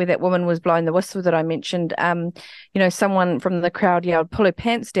last event where that woman was blowing the whistle that I mentioned. Someone from the crowd yelled, "Pull her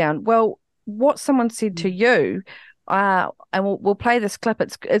pants down." Well, what someone said to you, and we'll play this clip.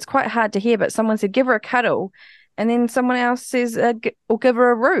 It's quite hard to hear, but someone said, "Give her a cuddle," and then someone else says, "Or give her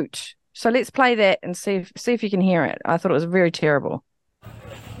a root." So let's play that and see if you can hear it. I thought it was very terrible.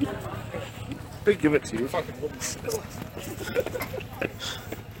 They give it to you. Oh,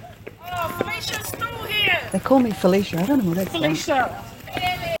 Felicia's still here. They call me Felicia. I don't know what that's Felicia.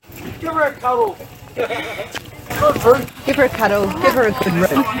 Give her a cuddle. Give her a cuddle. Give her a good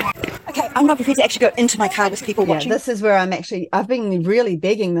room. Okay, I'm not prepared to actually go into my car with people watching. This is where I've been really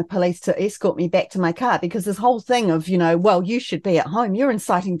begging the police to escort me back to my car, because this whole thing of, well, you should be at home. You're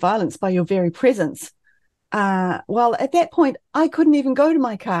inciting violence by your very presence. well, at that point, I couldn't even go to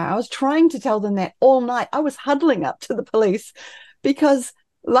my car. I was trying to tell them that all night. I was huddling up to the police because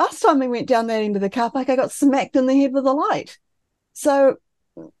last time we went down that end of the car park, I got smacked in the head with a light. So,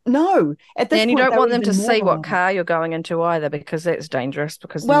 no. At this and point, you don't want them to even see more what car you're going into either, because that's dangerous.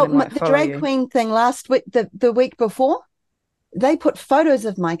 Because well, then they might the follow drag you. queen thing last week, the week before, they put photos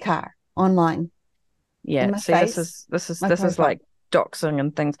of my car online. Yeah, my see, face, this is profile. like doxing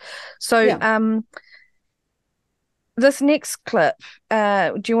and things. So, Yeah. this next clip,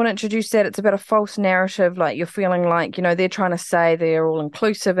 do you want to introduce that? It's about a false narrative, like you're feeling like, they're trying to say they're all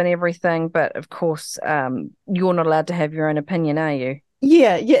inclusive and everything, but of course, you're not allowed to have your own opinion, are you?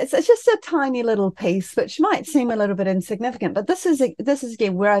 Yeah, it's just a tiny little piece, which might seem a little bit insignificant, but this is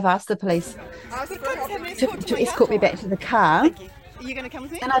again where I've asked the police to escort me back to the car. Are you going to come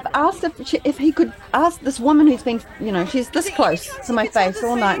with me? And I've asked if he could ask this woman who's been, she's this close to my face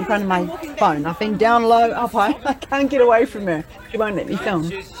all night in front of my phone. I've been down low, up high. I can't get away from her. She won't let me film.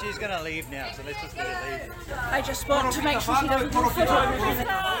 She's going to leave now, so let's just let her leave. I just want to make sure she doesn't do photos.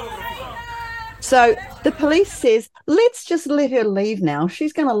 So the police says, let's just let her leave now.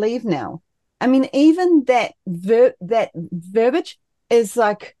 She's going to leave now. I mean, even that verbiage is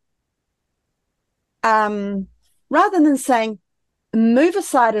like, rather than saying, move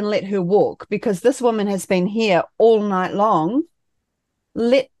aside and let her walk, because this woman has been here all night long.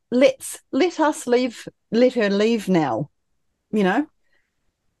 Let us leave. Let her leave now. It's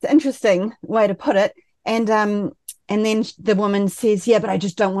an interesting way to put it. And then the woman says, "Yeah, but I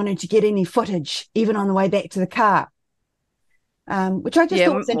just don't want her to get any footage, even on the way back to the car." Which I just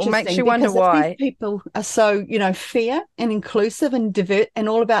thought was interesting. Makes you wonder why these people are so fair and inclusive and divert and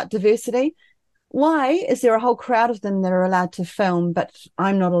all about diversity. Why is there a whole crowd of them that are allowed to film, but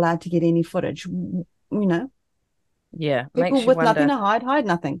I'm not allowed to get any footage? Yeah, people with nothing to hide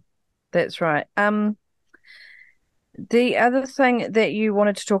nothing. That's right. The other thing that you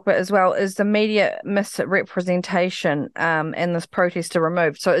wanted to talk about as well is the media misrepresentation, and this protester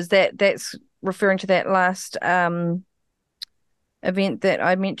removed. So is that's referring to that last event that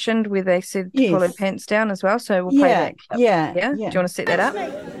I mentioned where they said to pull her pants down as well? So we'll play that clip. Yeah. Do you want to set that up?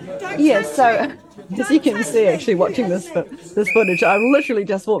 Yeah, so as you can see, actually watching this footage, I literally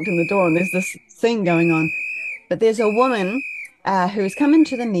just walked in the door and there's this scene going on. But there's a woman who has come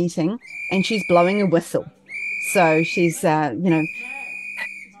into the meeting and she's blowing a whistle. So she's, if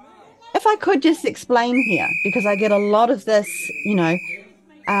I could just explain here, because I get a lot of this,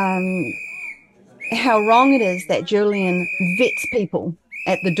 how wrong it is that Julian vets people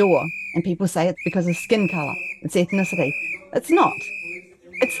at the door and people say it's because of skin colour, it's ethnicity. It's not.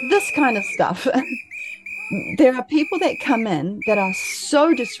 It's this kind of stuff. There are people that come in that are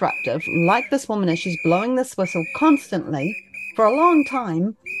so disruptive, like this woman is. She's blowing this whistle constantly for a long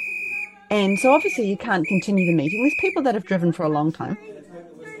time. And so obviously you can't continue the meeting. There's people that have driven for a long time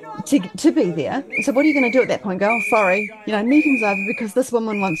to be there. So what are you going to do at that point? Go, oh, sorry, meeting's over because this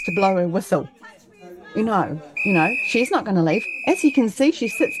woman wants to blow her whistle. She's not going to leave. As you can see, she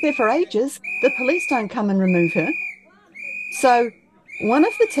sits there for ages. The police don't come and remove her. So one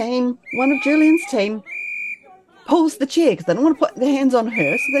of Julian's team pulls the chair because they don't want to put their hands on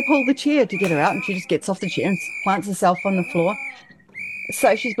her. So they pull the chair to get her out and she just gets off the chair and plants herself on the floor.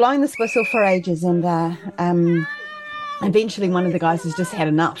 So she's blowing this whistle for ages and eventually one of the guys has just had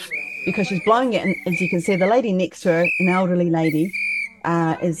enough because she's blowing it. And as you can see, the lady next to her, an elderly lady,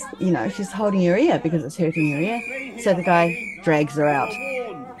 is, she's holding her ear because it's hurting her ear. So the guy drags her out.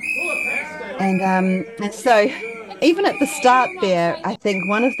 And so even at the start there, I think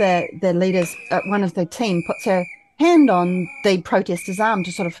one of the leaders, one of the team puts her hand on the protester's arm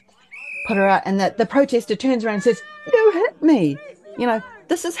to sort of put her out. And the protester turns around and says, "You hit me."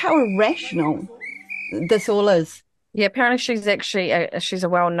 This is how irrational this all is. Yeah, apparently she's actually she's a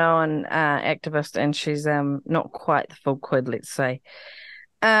well-known activist, and she's not quite the full quid, let's say.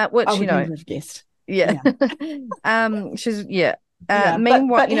 Which I would never have guessed. Yeah. She's meanwhile,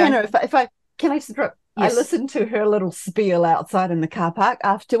 but Hannah, if I can I just interrupt? Yes. I listened to her little spiel outside in the car park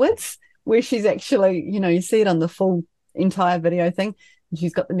afterwards, where she's actually, you see it on the full entire video thing. And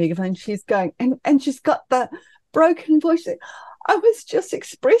she's got the megaphone. She's going, and she's got the broken voice. I was just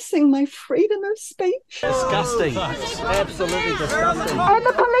expressing my freedom of speech. Disgusting. Absolutely disgusting. And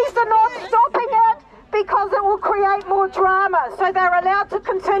the police are not stopping it because it will create more drama, so they're allowed to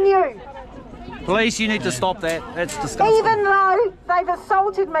continue. Police, you need to stop that. That's disgusting. Even though they've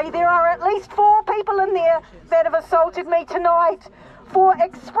assaulted me, there are at least 4 people in there that have assaulted me tonight for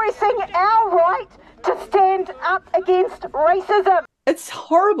expressing our right to stand up against racism. It's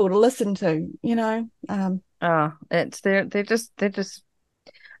horrible to listen to, it's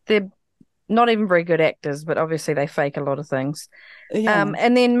they're not even very good actors, but obviously they fake a lot of things. Yeah.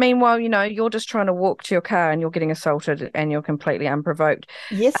 And then meanwhile, you're just trying to walk to your car and you're getting assaulted and you're completely unprovoked.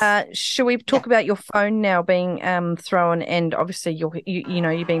 Yes. Should we talk about your phone now being thrown, and obviously you're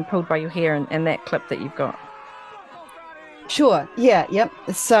being pulled by your hair, and that clip that you've got? Sure. Yeah. Yep.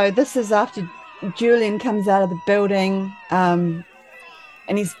 So this is after Julian comes out of the building, and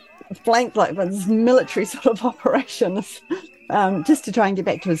he's flanked like by this military sort of operation, just to try and get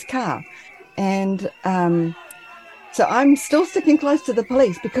back to his car. And so I'm still sticking close to the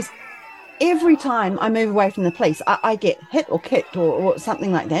police, because every time I move away from the police, I get hit or kicked or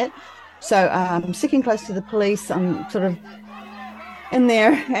something like that. So I'm sticking close to the police. I'm sort of in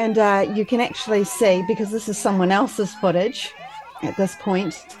there, and you can actually see, because this is someone else's footage at this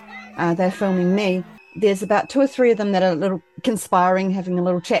point, they're filming me. There's about 2 or 3 of them that are a little conspiring, having a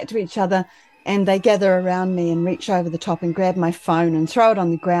little chat to each other, and they gather around me and reach over the top and grab my phone and throw it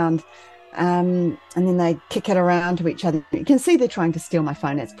on the ground. And then they kick it around to each other. You can see they're trying to steal my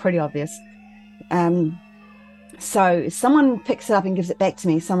phone. It's pretty obvious. So someone picks it up and gives it back to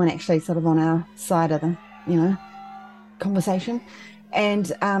me. Someone actually sort of on our side of the, conversation. And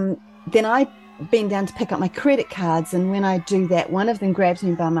then I bend down to pick up my credit cards. And when I do that, one of them grabs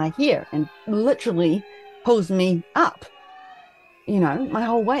me by my hair and literally pulls me up, my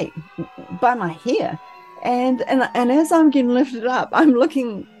whole weight by my hair. And as I'm getting lifted up, I'm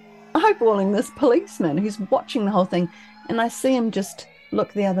eyeballing this policeman who's watching the whole thing, and I see him just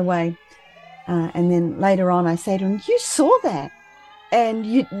look the other way. And then later on, I say to him, "You saw that, and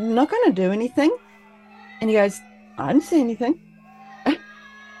you're not going to do anything?" And he goes, "I didn't see anything."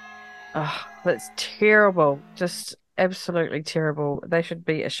 Oh, that's terrible. Just absolutely terrible. They should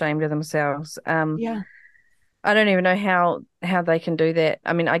be ashamed of themselves. Yeah. I don't even know how they can do that.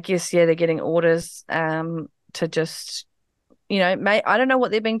 I mean, I guess, they're getting orders to just, I don't know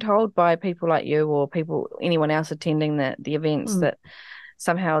what they're being told by people like you or anyone else attending the events, that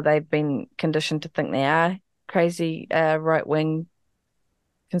somehow they've been conditioned to think they are crazy right-wing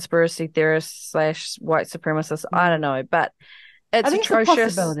conspiracy theorists / white supremacists. I don't know, but it's I think atrocious.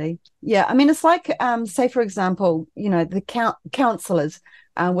 It's a possibility. Yeah, I mean, it's like, say, for example, the councillors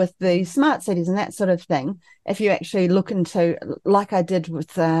with the smart cities and that sort of thing. If you actually look into, like I did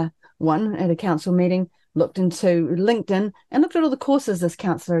with one at a council meeting, looked into LinkedIn and looked at all the courses this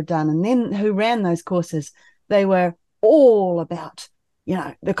councillor had done, and then who ran those courses. They were all about,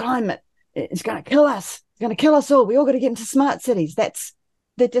 the climate is going to kill us. It's going to kill us all. We all got to get into smart cities.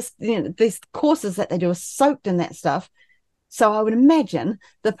 They're just, these courses that they do are soaked in that stuff. So I would imagine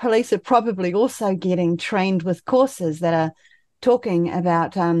the police are probably also getting trained with courses that are talking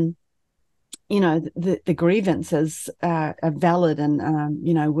about, the grievances are valid,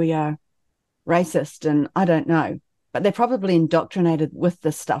 and, we are racist, and I don't know. But they're probably indoctrinated with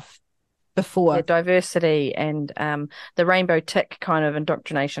this stuff before. Yeah, diversity and the rainbow tick kind of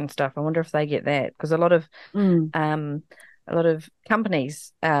indoctrination stuff. I wonder if they get that, because a lot of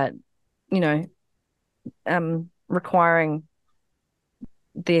companies, requiring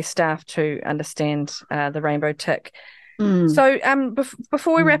their staff to understand the rainbow tick. So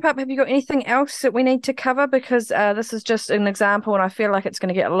before we wrap up, have you got anything else that we need to cover? Because this is just an example, and I feel like it's going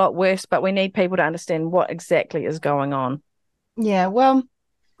to get a lot worse, but we need people to understand what exactly is going on. Yeah, well,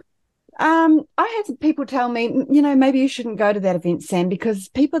 I had people tell me, maybe you shouldn't go to that event, Sam, because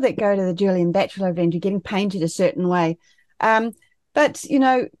people that go to the Julian Bachelor event are getting painted a certain way. But,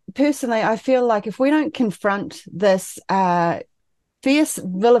 personally, I feel like if we don't confront this fierce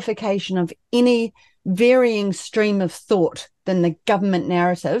vilification of any varying stream of thought than the government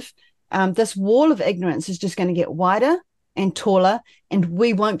narrative, this wall of ignorance is just going to get wider and taller, and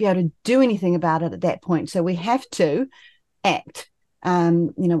we won't be able to do anything about it at that point. So we have to act.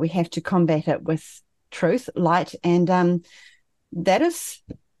 We have to combat it with truth, light, and that is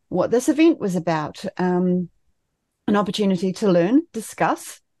what this event was about. An opportunity to learn,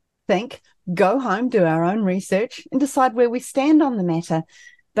 discuss, think, go home, do our own research, and decide where we stand on the matter.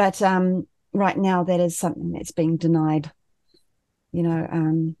 But right now, that is something that's being denied,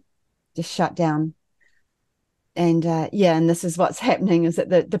 just shut down. And and this is what's happening, is that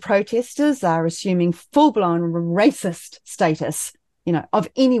the protesters are assuming full-blown racist status, of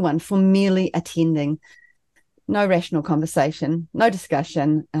anyone for merely attending. No rational conversation, no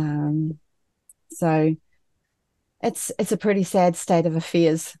discussion. So it's a pretty sad state of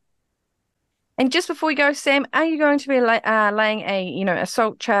affairs. And just before we go, Sam, are you going to be laying a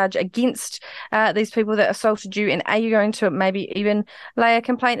assault charge against these people that assaulted you, and are you going to maybe even lay a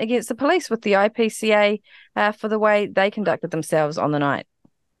complaint against the police with the IPCA for the way they conducted themselves on the night?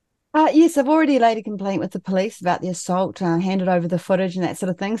 Yes, I've already laid a complaint with the police about the assault, handed over the footage and that sort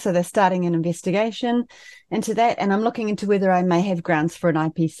of thing. So they're starting an investigation into that. And I'm looking into whether I may have grounds for an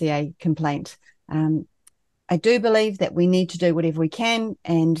IPCA complaint. I do believe that we need to do whatever we can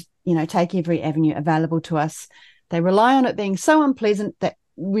and, take every avenue available to us. They rely on it being so unpleasant that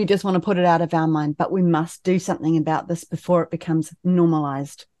we just want to put it out of our mind, but we must do something about this before it becomes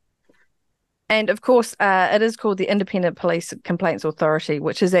normalised. And of course, it is called the Independent Police Complaints Authority,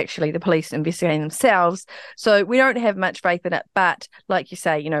 which is actually the police investigating themselves. So we don't have much faith in it. But like you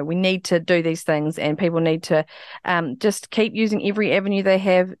say, we need to do these things, and people need to just keep using every avenue they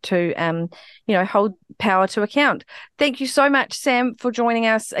have to, hold power to account. Thank you so much, Sam, for joining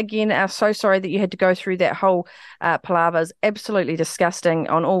us again. I'm so sorry that you had to go through that whole palaver. It's absolutely disgusting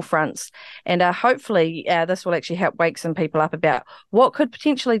on all fronts. And hopefully this will actually help wake some people up about what could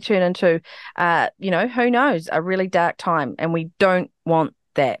potentially turn into who knows, a really dark time, and we don't want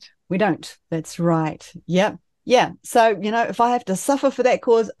that. We don't. That's right. Yep. Yeah. So, if I have to suffer for that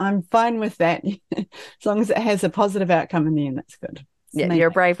cause, I'm fine with that. As long as it has a positive outcome in the end, that's good. Yeah, you're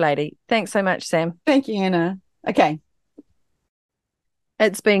a brave lady. Thanks so much, Sam. Thank you, Hannah. Okay.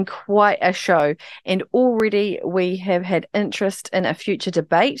 It's been quite a show, and already we have had interest in a future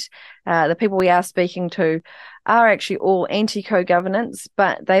debate. The people we are speaking to are actually all anti-co-governance,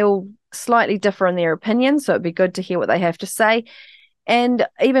 but they all slightly differ in their opinions, so it'd be good to hear what they have to say. And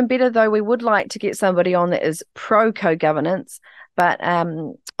even better, though, we would like to get somebody on that is pro-co-governance, but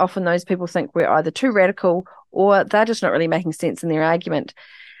often those people think we're either too radical or they're just not really making sense in their argument.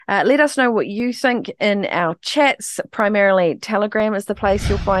 Let us know what you think in our chats. Primarily, Telegram is the place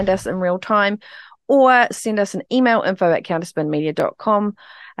you'll find us in real time, or send us an email, info@counterspinmedia.com,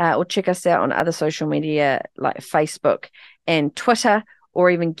 or check us out on other social media like Facebook and Twitter, or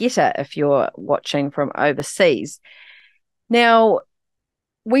even Getter if you're watching from overseas. Now,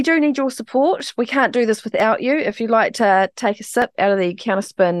 we do need your support. We can't do this without you. If you'd like to take a sip out of the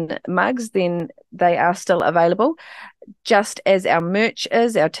Counterspin mugs, then they are still available, just as our merch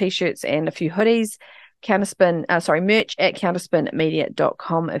is, our t-shirts and a few hoodies. Merch at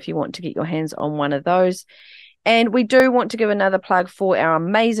counterspinmedia.com if you want to get your hands on one of those. And we do want to give another plug for our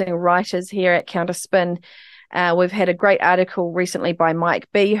amazing writers here at Counterspin. We've had a great article recently by Mike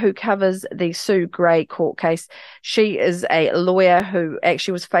B, who covers the Sue Gray court case. She is a lawyer who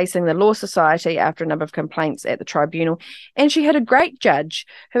actually was facing the Law Society after a number of complaints at the tribunal. And she had a great judge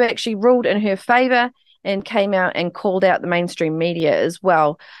who actually ruled in her favour and came out and called out the mainstream media as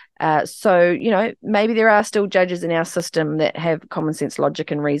well. So, maybe there are still judges in our system that have common sense,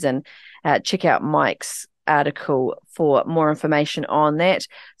 logic and reason. Check out Mike's article for more information on that.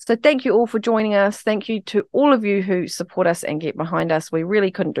 So thank you all for joining us. Thank you to all of you who support us and get behind us. We really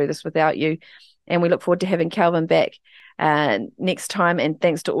couldn't do this without you. And we look forward to having Calvin back next time. And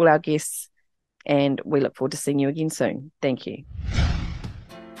thanks to all our guests. And we look forward to seeing you again soon. Thank you.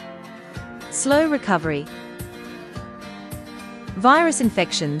 Slow recovery. Virus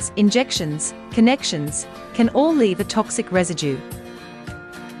infections, injections, connections can all leave a toxic residue.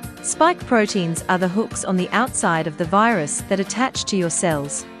 Spike proteins are the hooks on the outside of the virus that attach to your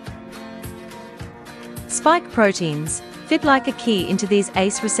cells. Spike proteins fit like a key into these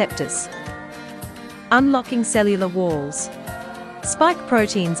ACE receptors, unlocking cellular walls. Spike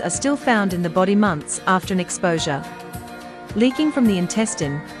proteins are still found in the body months after an exposure, leaking from the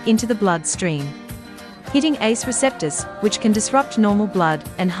intestine into the bloodstream, hitting ACE receptors, which can disrupt normal blood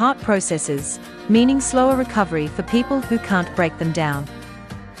and heart processes, meaning slower recovery for people who can't break them down.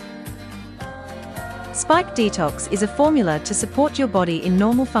 Spike Detox is a formula to support your body in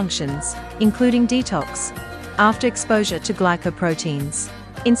normal functions, including detox, after exposure to glycoproteins,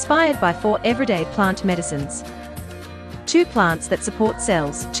 inspired by 4 everyday plant medicines. 2 plants that support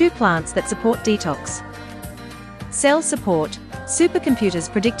cells, 2 plants that support detox. Cell support.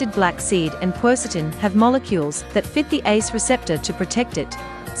 Supercomputers predicted black seed and quercetin have molecules that fit the ACE receptor to protect it,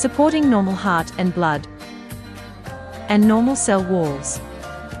 supporting normal heart and blood, and normal cell walls.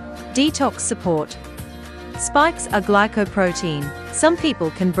 Detox support. Spikes are glycoprotein. Some people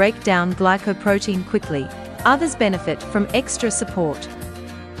can break down glycoprotein quickly, others benefit from extra support.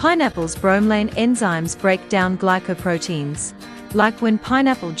 Pineapple's bromelain enzymes break down glycoproteins, like when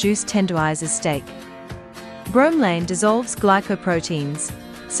pineapple juice tenderizes steak. Bromelain dissolves glycoproteins,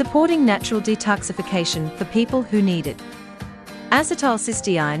 supporting natural detoxification for people who need it.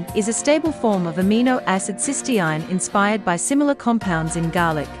 Acetylcysteine is a stable form of amino acid cysteine inspired by similar compounds in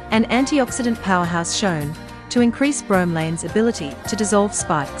garlic, an antioxidant powerhouse shown to increase bromelain's ability to dissolve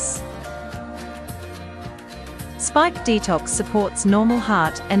spikes. Spike Detox supports normal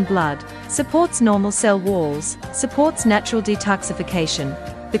heart and blood, supports normal cell walls, supports natural detoxification,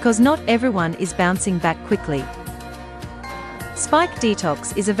 because not everyone is bouncing back quickly. Spike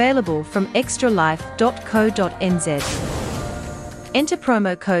Detox is available from extralife.co.nz. Enter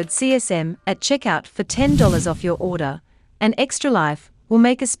promo code CSM at checkout for $10 off your order, and Extra Life will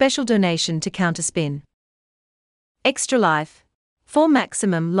make a special donation to Counterspin. Extra Life, for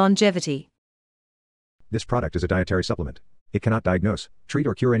maximum longevity. This product is a dietary supplement. It cannot diagnose, treat,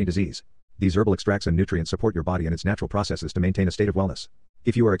 or cure any disease. These herbal extracts and nutrients support your body and its natural processes to maintain a state of wellness.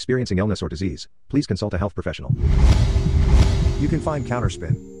 If you are experiencing illness or disease, please consult a health professional. You can find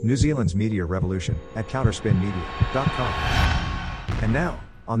Counterspin, New Zealand's media revolution, at counterspinmedia.com. And now,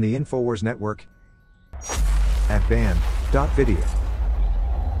 on the InfoWars Network, at band.video.